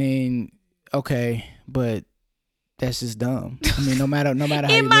 I mean, okay, but that's just dumb. I mean, no matter how you look at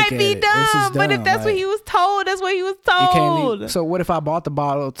it. It might be dumb, but if that's what he was told, that's what he was told. So what if I bought the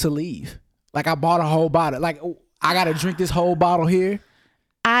bottle to leave? Like, I bought a whole bottle. Like, I got to drink this whole bottle here.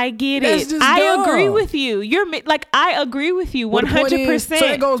 I get it. I agree with you. I agree with you 100%. So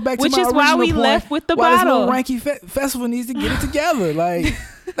that goes back to which my is why we point, left with the why bottle. This little Ranky Festival needs to get it together. Like,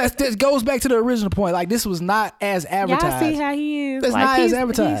 that goes back to the original point. Like, this was not as advertised. Y'all see how he is. That's not as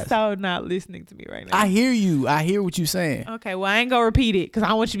advertised. He's so not listening to me right now. I hear you. I hear what you're saying. Okay, well, I ain't gonna repeat it because I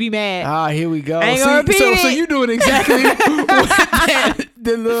don't want you to be mad. Here we go. I ain't gonna repeat it. So you doing exactly what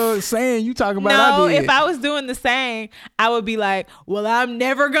the little saying you talking about. No, if I was doing the same, I would be like, well, I'm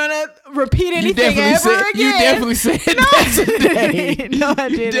never gonna repeat anything ever again. You definitely said that today. No, I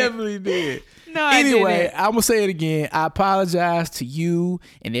didn't. You definitely did. No, I didn't. Anyway, I'm going to say it again. I apologize to you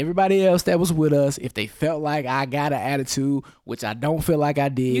and everybody else that was with us if they felt like I got an attitude, which I don't feel like I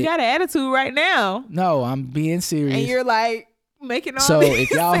did. You got an attitude right now. No, I'm being serious. And you're like making all So these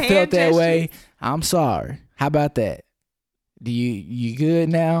if y'all felt that gestures. way, I'm sorry. How about that? You good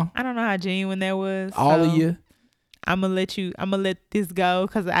now? I don't know how genuine that was. All of you? I'm going to let this go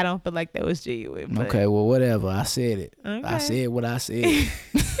because I don't feel like that was genuine. But. Okay, well, whatever. I said it. Okay. I said what I said.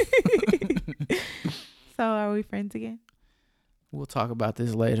 So are we friends again? We'll talk about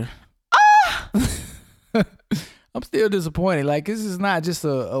this later. I'm still disappointed. Like, this is not just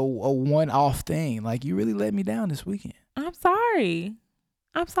a one-off thing. Like, you really let me down this weekend. I'm sorry.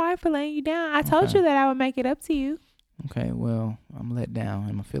 I'm sorry for letting you down. I told you that I would make it up to you. Okay, well, I'm let down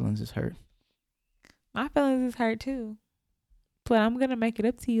and my feelings is hurt. My feelings is hurt too. But I'm going to make it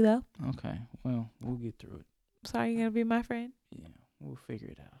up to you though. Okay, well, we'll get through it. So are you going to be my friend? Yeah, we'll figure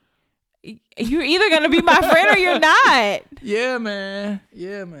it out. You're either going to be my friend or you're not. Yeah, man.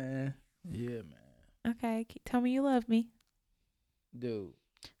 Okay, tell me you love me. Dude.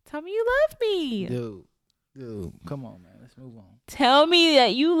 Tell me you love me. Dude, come on, man. Let's move on. Tell me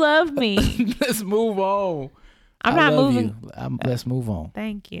that you love me. Let's move on. I'm not moving. Let's move on.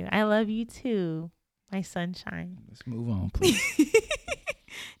 Thank you. I love you too, my sunshine. Let's move on, please.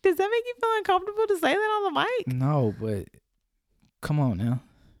 Does that make you feel uncomfortable to say that on the mic? No, but come on now.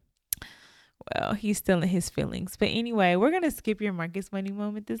 Well, he's still in his feelings. But anyway, we're going to skip your Marcus Money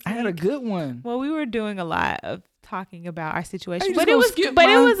moment this week. I had a good one. Well, we were doing a lot of talking about our situation. But it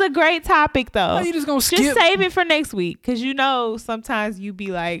was a great topic, though. How you just going to skip? Just save it for next week. Because sometimes you be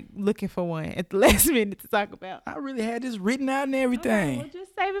like looking for one at the last minute to talk about. I really had this written out and everything. Okay, well,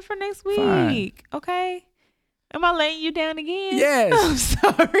 just save it for next week. Fine. Okay? Am I letting you down again? Yes. I'm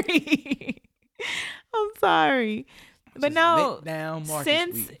sorry. I'm sorry. But no, down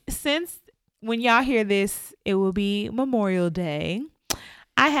since when y'all hear this, it will be Memorial Day.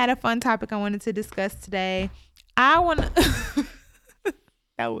 I had a fun topic I wanted to discuss today. That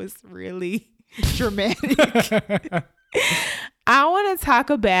was really dramatic. I want to talk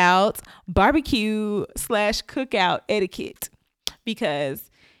about barbecue / cookout etiquette because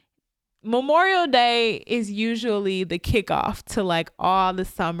Memorial Day is usually the kickoff to like all the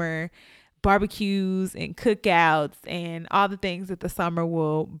summer barbecues and cookouts and all the things that the summer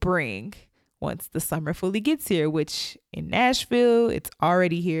will bring once the summer fully gets here, which in Nashville, it's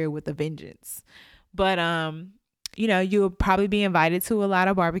already here with a vengeance. But, you'll probably be invited to a lot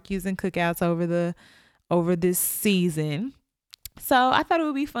of barbecues and cookouts over this season. So I thought it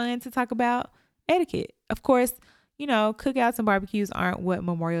would be fun to talk about etiquette. Of course, cookouts and barbecues aren't what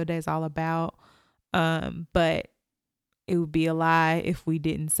Memorial Day is all about. But it would be a lie if we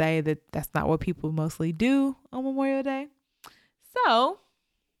didn't say that that's not what people mostly do on Memorial Day. So,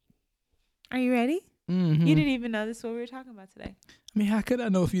 are you ready? Mm-hmm. You didn't even know this is what we were talking about today. I mean, how could I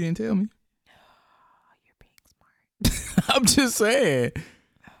know if you didn't tell me? Oh, you're being smart. I'm just saying.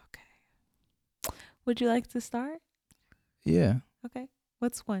 Okay. Would you like to start? Yeah. Okay.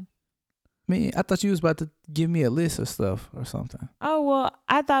 What's one? I mean, I thought you was about to give me a list of stuff or something. Oh, well,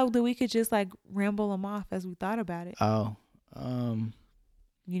 I thought that we could just like ramble them off as we thought about it. Oh.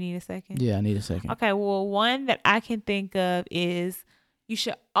 You need a second? Yeah, I need a second. Okay, well, one that I can think of is you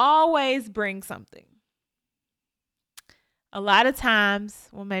should always bring something. A lot of times,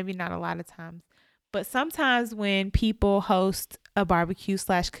 well, maybe not a lot of times, but sometimes when people host a barbecue /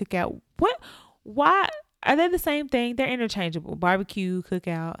 cookout, why are they the same thing? They're interchangeable. Barbecue,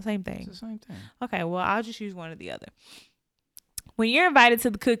 cookout, same thing. It's the same thing. Okay, well, I'll just use one or the other. When you're invited to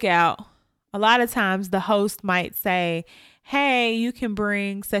the cookout, a lot of times the host might say, hey, you can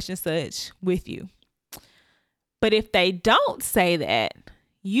bring such and such with you. But if they don't say that,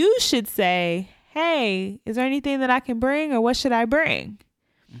 you should say, hey, is there anything that I can bring or what should I bring?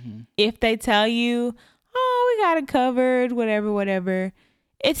 Mm-hmm. If they tell you, oh, we got it covered, whatever,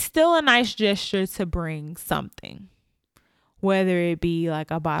 it's still a nice gesture to bring something. Whether it be like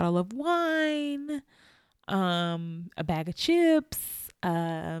a bottle of wine, a bag of chips,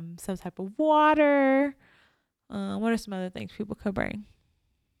 some type of water. What are some other things people could bring?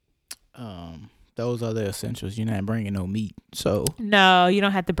 Those are the essentials. You're not bringing no meat. So no, you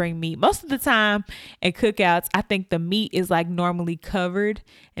don't have to bring meat. Most of the time at cookouts, I think the meat is like normally covered.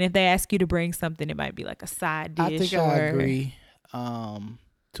 And if they ask you to bring something, it might be like a side dish. I think I agree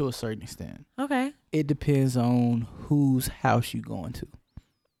to a certain extent. Okay. It depends on whose house you going to.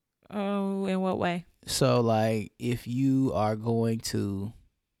 Oh, in what way? So like if you are going to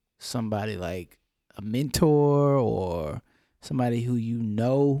somebody like a mentor or somebody who you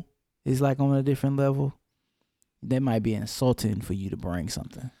know is like on a different level, that might be insulting for you to bring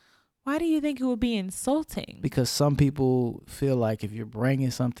something. Why do you think it would be insulting? Because some people feel like if you're bringing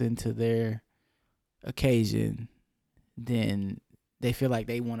something to their occasion, then they feel like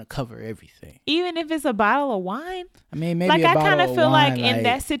they want to cover everything. Even if it's a bottle of wine? I mean, maybe like a bottle of wine. I kind of feel like in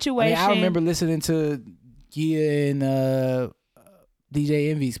that situation. I remember listening to Gia and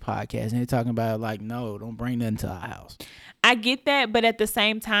DJ Envy's podcast, and they're talking about like, no, don't bring nothing to our house. I get that, but at the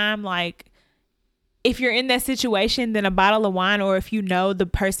same time, like, if you're in that situation, then a bottle of wine, or if you know the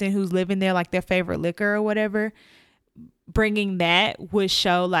person who's living there, like their favorite liquor or whatever, bringing that would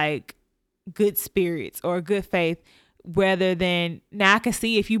show like good spirits or good faith, rather than, now I can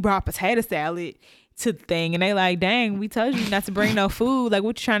see if you brought potato salad to the thing and they like, dang, we told you not to bring no food. Like,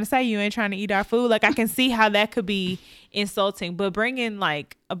 what you trying to say? You ain't trying to eat our food? Like, I can see how that could be insulting. But bringing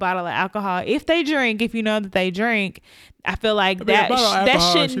like a bottle of alcohol, if they drink, if you know that they drink, I feel like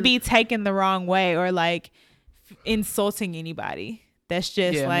that shouldn't be taken the wrong way or like insulting anybody. That's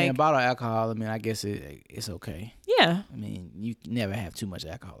just like, a bottle of alcohol. I mean, I guess it's okay. Yeah. I mean, you can never have too much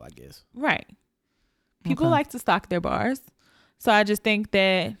alcohol, I guess. Right. People like to stock their bars. So I just think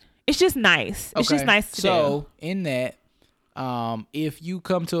that it's just nice. It's just nice to do. So in that, if you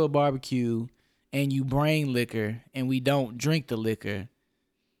come to a barbecue and you bring liquor and we don't drink the liquor,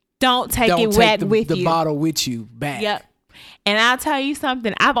 don't take it wet with you. The bottle with you back. Yep. And I'll tell you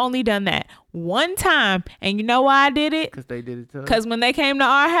something. I've only done that one time. And you know why I did it? Because they did it too. Because when they came to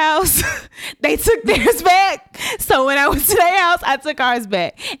our house, they took theirs back. So when I went to their house, I took ours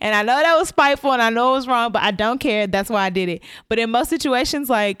back. And I know that was spiteful and I know it was wrong, but I don't care. That's why I did it. But in most situations,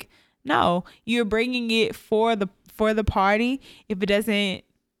 like, no, you're bringing it for the party. If it doesn't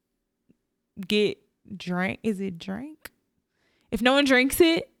get drank, is it drank? If no one drinks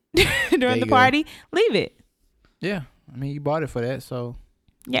it during the party, leave it. Yeah. I mean, you bought it for that, so.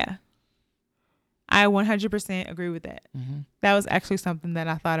 Yeah. I 100% agree with that. Mm-hmm. That was actually something that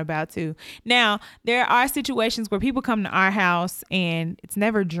I thought about too. Now, there are situations where people come to our house and it's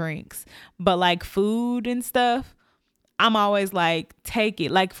never drinks, but like food and stuff, I'm always like, take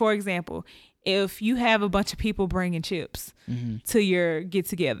it. Like, for example, if you have a bunch of people bringing chips Mm-hmm. to your get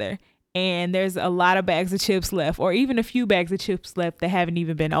together and there's a lot of bags of chips left, or even a few bags of chips left that haven't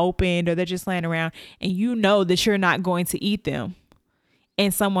even been opened, or they're just laying around, and you know that you're not going to eat them,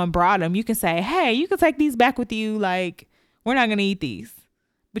 and someone brought them, you can say, hey, you can take these back with you. Like, we're not going to eat these.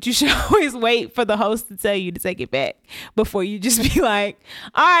 But you should always wait for the host to tell you to take it back before you just be like,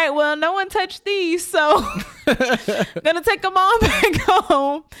 all right, well, no one touched these, so gonna take them all back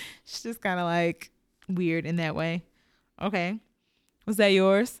home. It's just kind of like weird in that way. Okay. Was that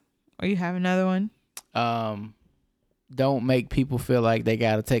yours? Or you have another one? Don't make people feel like they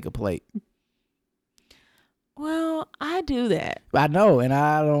got to take a plate. Well, I do that. I know, and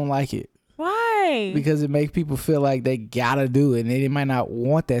I don't like it. Why? Because it makes people feel like they gotta do it, and they might not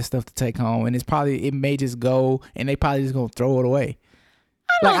want that stuff to take home, and it may just go, and they probably just gonna throw it away.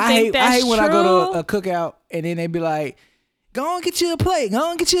 I hate when I go to a cookout, and then they be like, "Go on, get you a plate.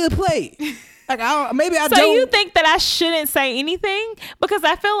 Go on, get you a plate." Like So you think that I shouldn't say anything? Because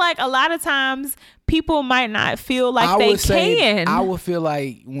I feel like a lot of times people might not feel like they can. I would feel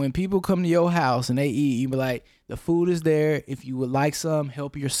like when people come to your house and they eat, you be like, the food is there. If you would like some,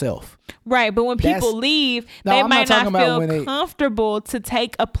 help yourself. Right, but when people leave, they might not feel comfortable to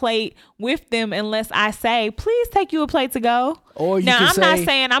take a plate with them unless I say, please take you a plate to go. Or you now, can I'm not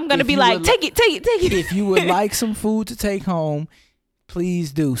saying I'm going to be like, take it. If you would like some food to take home,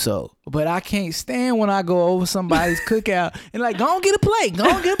 please do so. But I can't stand when I go over somebody's cookout and like, go on get a plate. Go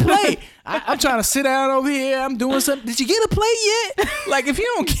on get a plate. I'm trying to sit down over here. I'm doing something. Did you get a plate yet? Like, if you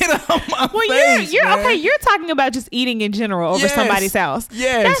don't get it on my face, you're okay. You're talking about just eating in general over somebody's house.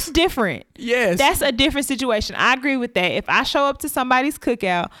 Yes. That's different. Yes. That's a different situation. I agree with that. If I show up to somebody's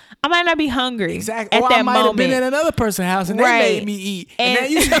cookout, I might not be hungry. Exactly. At or that I might moment. have been at another person's house and they made me eat. And now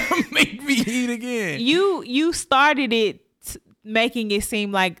you trying to make me eat again. You started it making it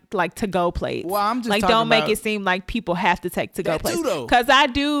seem like to go plates. Well, I'm just like don't make it seem like people have to take to go plates. Because I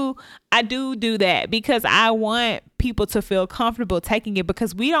do that because I want people to feel comfortable taking it,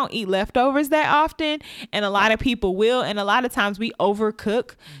 because we don't eat leftovers that often, and a lot of people will, and a lot of times we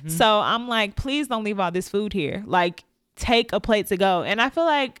overcook. Mm-hmm. So I'm like, please don't leave all this food here. Like, take a plate to go. And I feel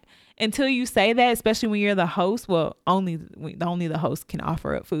like until you say that, especially when you're the host, well, only the host can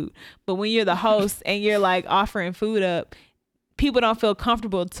offer up food. But when you're the host and you're like offering food up, people don't feel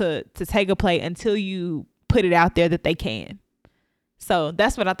comfortable to take a plate until you put it out there that they can. So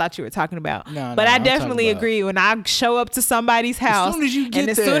that's what I thought you were talking about. But I definitely agree. When I show up to somebody's house, as soon as you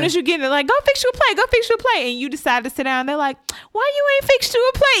get there, like, go fix you a plate, and you decide to sit down, they're like, why you ain't fixed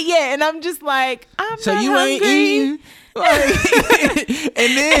you a plate yet? And I'm just like, I'm not hungry. Ain't eating? Like,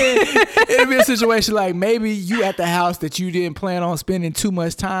 and then it'll be a situation like maybe you at the house that you didn't plan on spending too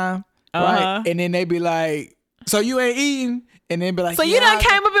much time, right? And then they be like, so you ain't eating? And then be like, so you done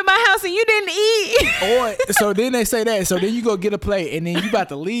came up in my house and you didn't eat. Or so then they say that. So then you go get a plate and then you about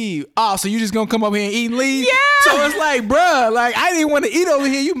to leave. Oh, so you just gonna come up here and eat and leave? Yeah. So it's like, bruh, like I didn't want to eat over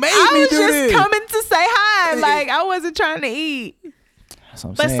here. You made me do this. I was just coming to say hi. Like I wasn't trying to eat. That's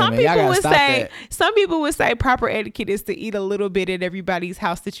what I'm saying, some people would say proper etiquette is to eat a little bit at everybody's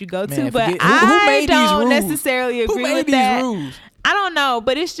house that you go to. Man, but who I don't necessarily agree with that. Rules? I don't know,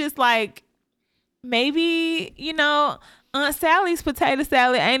 but it's just like maybe, Aunt Sally's potato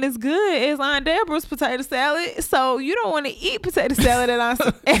salad ain't as good as Aunt Deborah's potato salad. So you don't want to eat potato salad at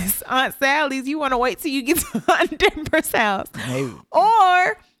Aunt Sally's. You want to wait till you get to Aunt Deborah's house. Maybe.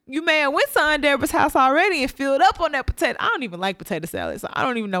 Or you may have went to Aunt Deborah's house already and filled up on that potato. I don't even like potato salad, so I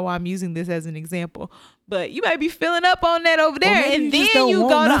don't even know why I'm using this as an example. But you might be filling up on that over there. And then you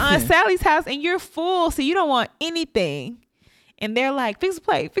go to Aunt Sally's house and you're full, so you don't want anything. And they're like, fix a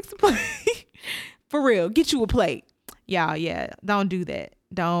plate. For real, get you a plate. Y'all, don't do that.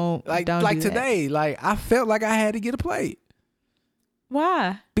 Don't do today. that. Like I felt like I had to get a plate.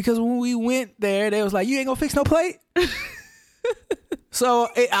 Why? Because when we went there, they was like, "You ain't gonna fix no plate." So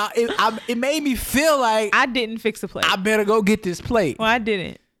it made me feel like I didn't fix a plate. I better go get this plate. Well, I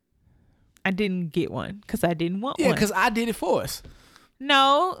didn't. I didn't get one because I didn't want one. Yeah, because I did it for us.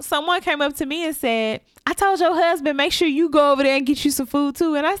 No, someone came up to me and said, I told your husband, make sure you go over there and get you some food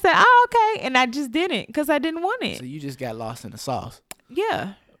too. And I said, oh, okay. And I just didn't because I didn't want it. So you just got lost in the sauce.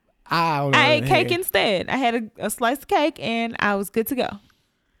 Yeah. I ate cake instead. I had a slice of cake and I was good to go.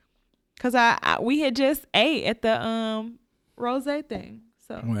 Because we had just ate at the rose thing.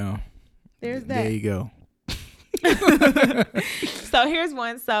 So well, there's that. There you go. So here's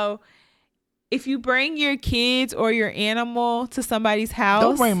one. So if you bring your kids or your animal to somebody's house.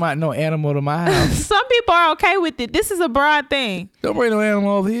 Don't bring no animal to my house. Some people are okay with it. This is a broad thing. Don't bring no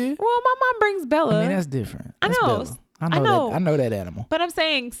animal over here. Well, my mom brings Bella. I mean, that's different. I know. I know that animal. But I'm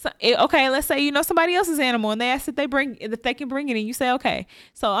saying, okay, let's say you know somebody else's animal and they ask if they can bring it, and you say okay.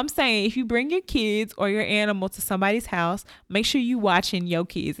 So I'm saying if you bring your kids or your animal to somebody's house, make sure you watching your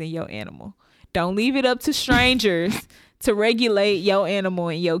kids and your animal. Don't leave it up to strangers to regulate your animal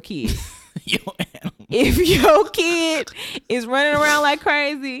and your kid. If your kid is running around like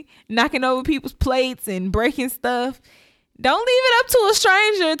crazy, knocking over people's plates and breaking stuff, don't leave it up to a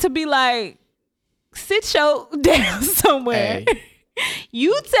stranger to be like, sit your down somewhere. Hey.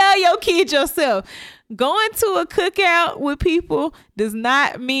 You tell your kid yourself. Going to a cookout with people does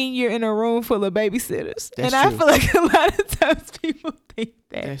not mean you're in a room full of babysitters. That's true. I feel like a lot of times people think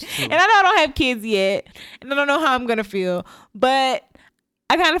that. That's true. And I know I don't have kids yet, and I don't know how I'm gonna feel, but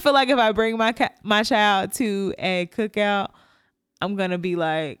I kind of feel like if I bring my child to a cookout, I'm gonna be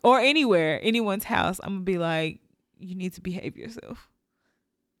like, or anyone's house, I'm gonna be like, you need to behave yourself.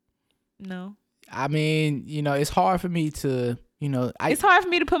 No. I mean, it's hard for me to, it's hard for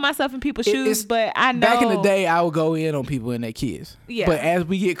me to put myself in people's shoes, but I know. Back in the day, I would go in on people and their kids. Yeah. But as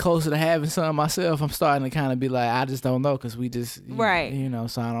we get closer to having some myself, I'm starting to kind of be like, I just don't know, because we just, right.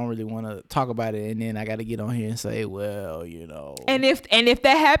 So I don't really want to talk about it. And then I got to get on here and say, well, And if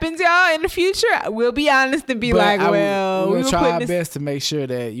that happens, y'all, in the future, we'll be honest and be like, we'll try our best to make sure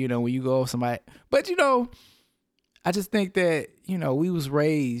that, when you go with somebody. But, I just think that, we was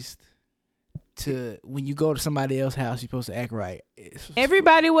raised to, when you go to somebody else's house, you're supposed to act right.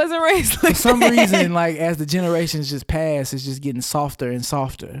 Everybody wasn't raised like for some reason, like as the generations just pass, it's just getting softer and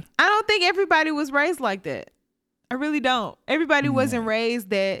softer. I don't think everybody was raised like that. I really don't. Everybody wasn't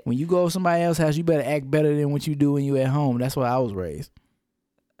raised that. When you go to somebody else's house, you better act better than what you do when you at home. That's why I was raised.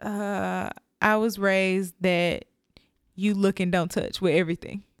 I was raised that you look and don't touch with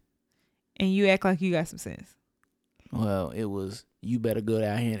everything, and you act like you got some sense. Well, it was you better go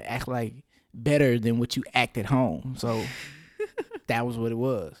out here and act like better than what you act at home. So that was what it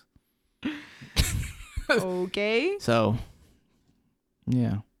was. Okay. So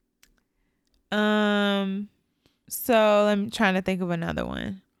yeah. So I'm trying to think of another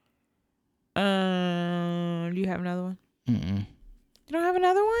one. Do you have another one? Mm-mm. You don't have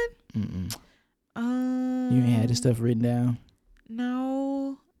another one? Mm-mm. You ain't had this stuff written down?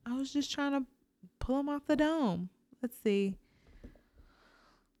 No. I was just trying to pull them off the dome. Let's see.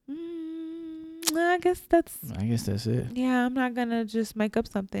 I guess that's it. Yeah, I'm not gonna just make up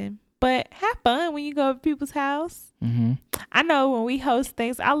something. But have fun when you go to people's house. Mm-hmm. I know when we host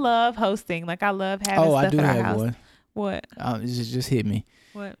things, I love hosting. Like I love having stuff at our house. Oh, I do have one. What? It just hit me.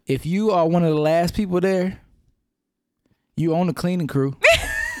 What? If you are one of the last people there, you own the cleaning crew.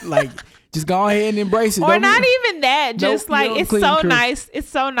 Like, just go ahead and embrace it. Or not even that. Just like it's so nice. It's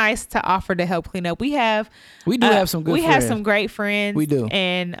so nice to offer to help clean up. We do have some good friends. We have some great friends. We do.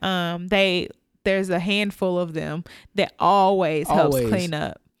 And there's a handful of them that always helps clean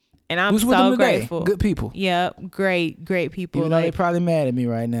up. And I'm so grateful. Good people. Yep. Great people. Even though they probably mad at me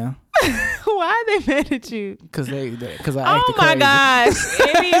right now. Why are they mad at you? Because I acted crazy. Oh my gosh.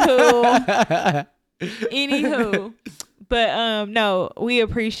 Anywho. But no, we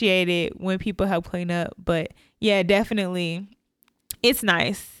appreciate it when people help clean up. But yeah, definitely, it's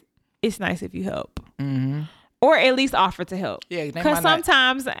nice. It's nice if you help, or at least offer to help. Yeah, because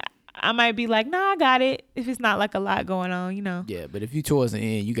sometimes I might be like, "Nah, I got it." If it's not like a lot going on, Yeah, but if you towards the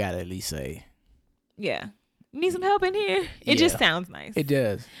end, you gotta at least say, "Yeah, you need some help in here." It just sounds nice. It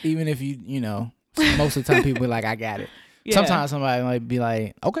does, even if you most of the time people are like, "I got it." Yeah. Sometimes somebody might be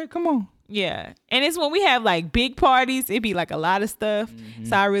like, "Okay, come on." Yeah. And it's when we have like big parties, it'd be like a lot of stuff.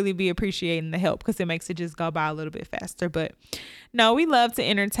 So I really be appreciating the help because it makes it just go by a little bit faster. But no, we love to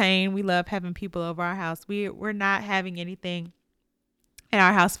entertain. We love having people over our house. We're not having anything at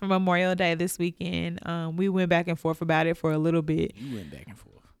our house for Memorial Day this weekend. We went back and forth about it for a little bit. You went back and forth.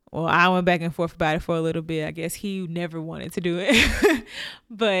 Well, I went back and forth about it for a little bit. I guess he never wanted to do it.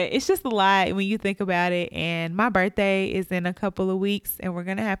 But it's just a lot when you think about it. And my birthday is in a couple of weeks, and we're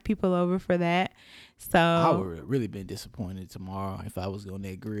going to have people over for that. So I would have really been disappointed tomorrow if I was on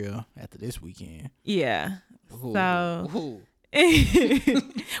that grill after this weekend. Yeah. Ooh. So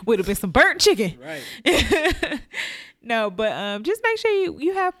would have been some burnt chicken. Right. No, but just make sure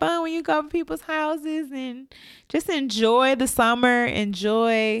you have fun when you go to people's houses and just enjoy the summer.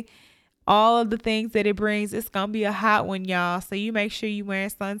 Enjoy all of the things that it brings. It's going to be a hot one, y'all. So you make sure you wearing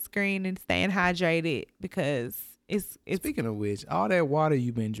sunscreen and staying hydrated because it's... Speaking of which, all that water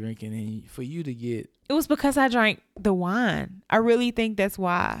you've been drinking, and for you to get... It was because I drank the wine. I really think that's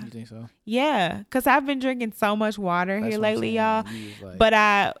why. You think so? Yeah, because I've been drinking so much water here lately, y'all.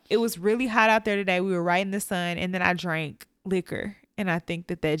 But it was really hot out there today. We were right in the sun, and then I drank liquor, and I think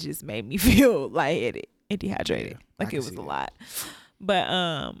that just made me feel lightheaded. and dehydrated. Yeah, Like it was a lot.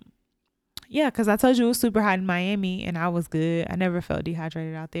 But yeah, because I told you it was super hot in Miami and I was good. I never felt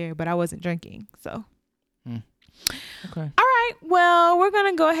dehydrated out there, but I wasn't drinking. So Okay. all right. Well, we're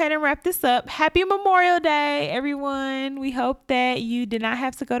going to go ahead and wrap this up. Happy Memorial Day, everyone. We hope that you did not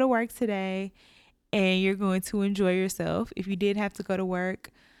have to go to work today and you're going to enjoy yourself. If you did have to go to work,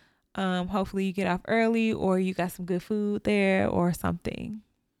 hopefully you get off early or you got some good food there or something.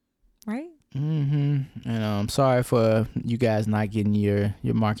 Right? And I'm sorry for you guys not getting your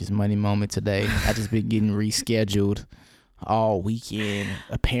Marcus Money moment today. I just been getting rescheduled all weekend,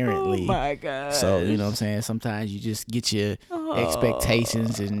 apparently. Oh my God. So, you know what I'm saying? Sometimes you just get your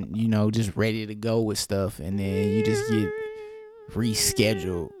expectations and, you know, just ready to go with stuff. And then you just get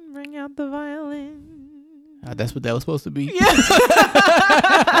rescheduled. Bring out the violin. That's what that was supposed to be? Yeah.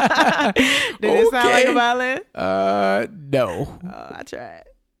 Did it sound like a violin? No. Oh, I tried.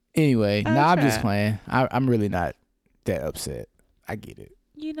 Anyway, I'm just playing. I'm really not that upset. I get it.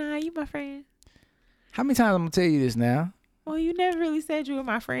 You my friend. How many times I'm going to tell you this now? Well, you never really said you were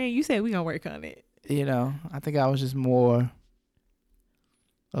my friend. You said we gonna work on it. You know, I think I was just more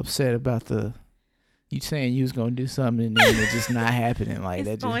upset about you saying you was gonna do something and then it just not happening like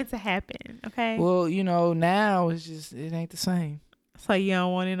that. It's going to happen, okay? Well, you know, now it ain't the same. So you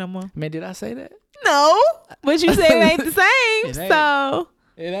don't want it no more? Man, did I say that? No, but you said it ain't the same. It ain't. So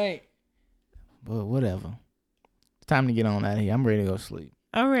it ain't. But whatever. It's time to get on out of here. I'm ready to go to sleep.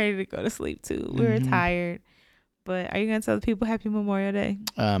 I'm ready to go to sleep too. We're tired. But are you gonna tell the people Happy Memorial Day?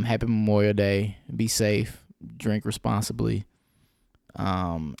 Happy Memorial Day. Be safe. Drink responsibly. Get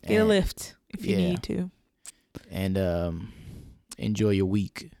a lift if you need to. And enjoy your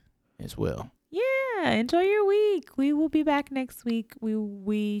week as well. Yeah, enjoy your week. We will be back next week.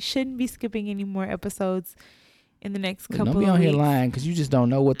 We shouldn't be skipping any more episodes in the next couple of weeks. Don't be on here lying because you just don't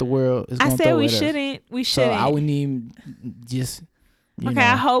know what the world is going to throw at us. I said we shouldn't. We shouldn't. So I wouldn't even just... Okay,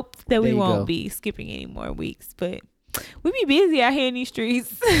 I hope that we won't be skipping any more weeks, but we be busy out here in these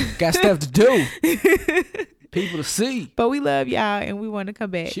streets. Got stuff to do. People to see. But we love y'all and we want to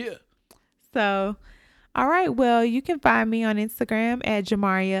come back. Yeah. So, all right. Well, you can find me on Instagram at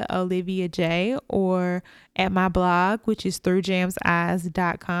Jamaria Olivia J or at my blog, which is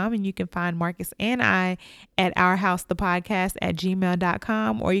throughjamseyes.com. And you can find Marcus and I at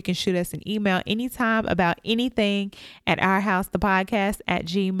ourhousethepodcast@gmail.com, or you can shoot us an email anytime about anything at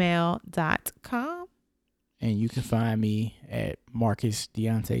ourhousethepodcast@gmail.com. And you can find me at Marcus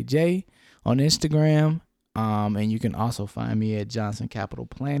Deontay J on Instagram. And you can also find me at Johnson Capital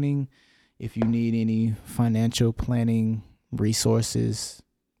Planning if you need any financial planning resources,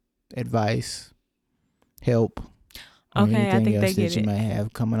 advice, help, or anything else that you may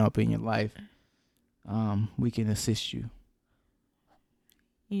have coming up in your life. We can assist you.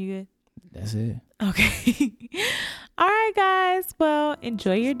 You good? That's it. Okay. All right, guys. Well,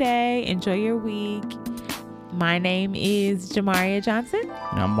 enjoy your day. Enjoy your week. My name is Jamaria Johnson.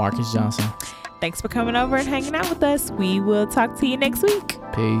 And I'm Marcus Johnson. Thanks for coming over and hanging out with us. We will talk to you next week.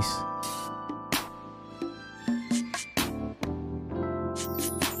 Peace.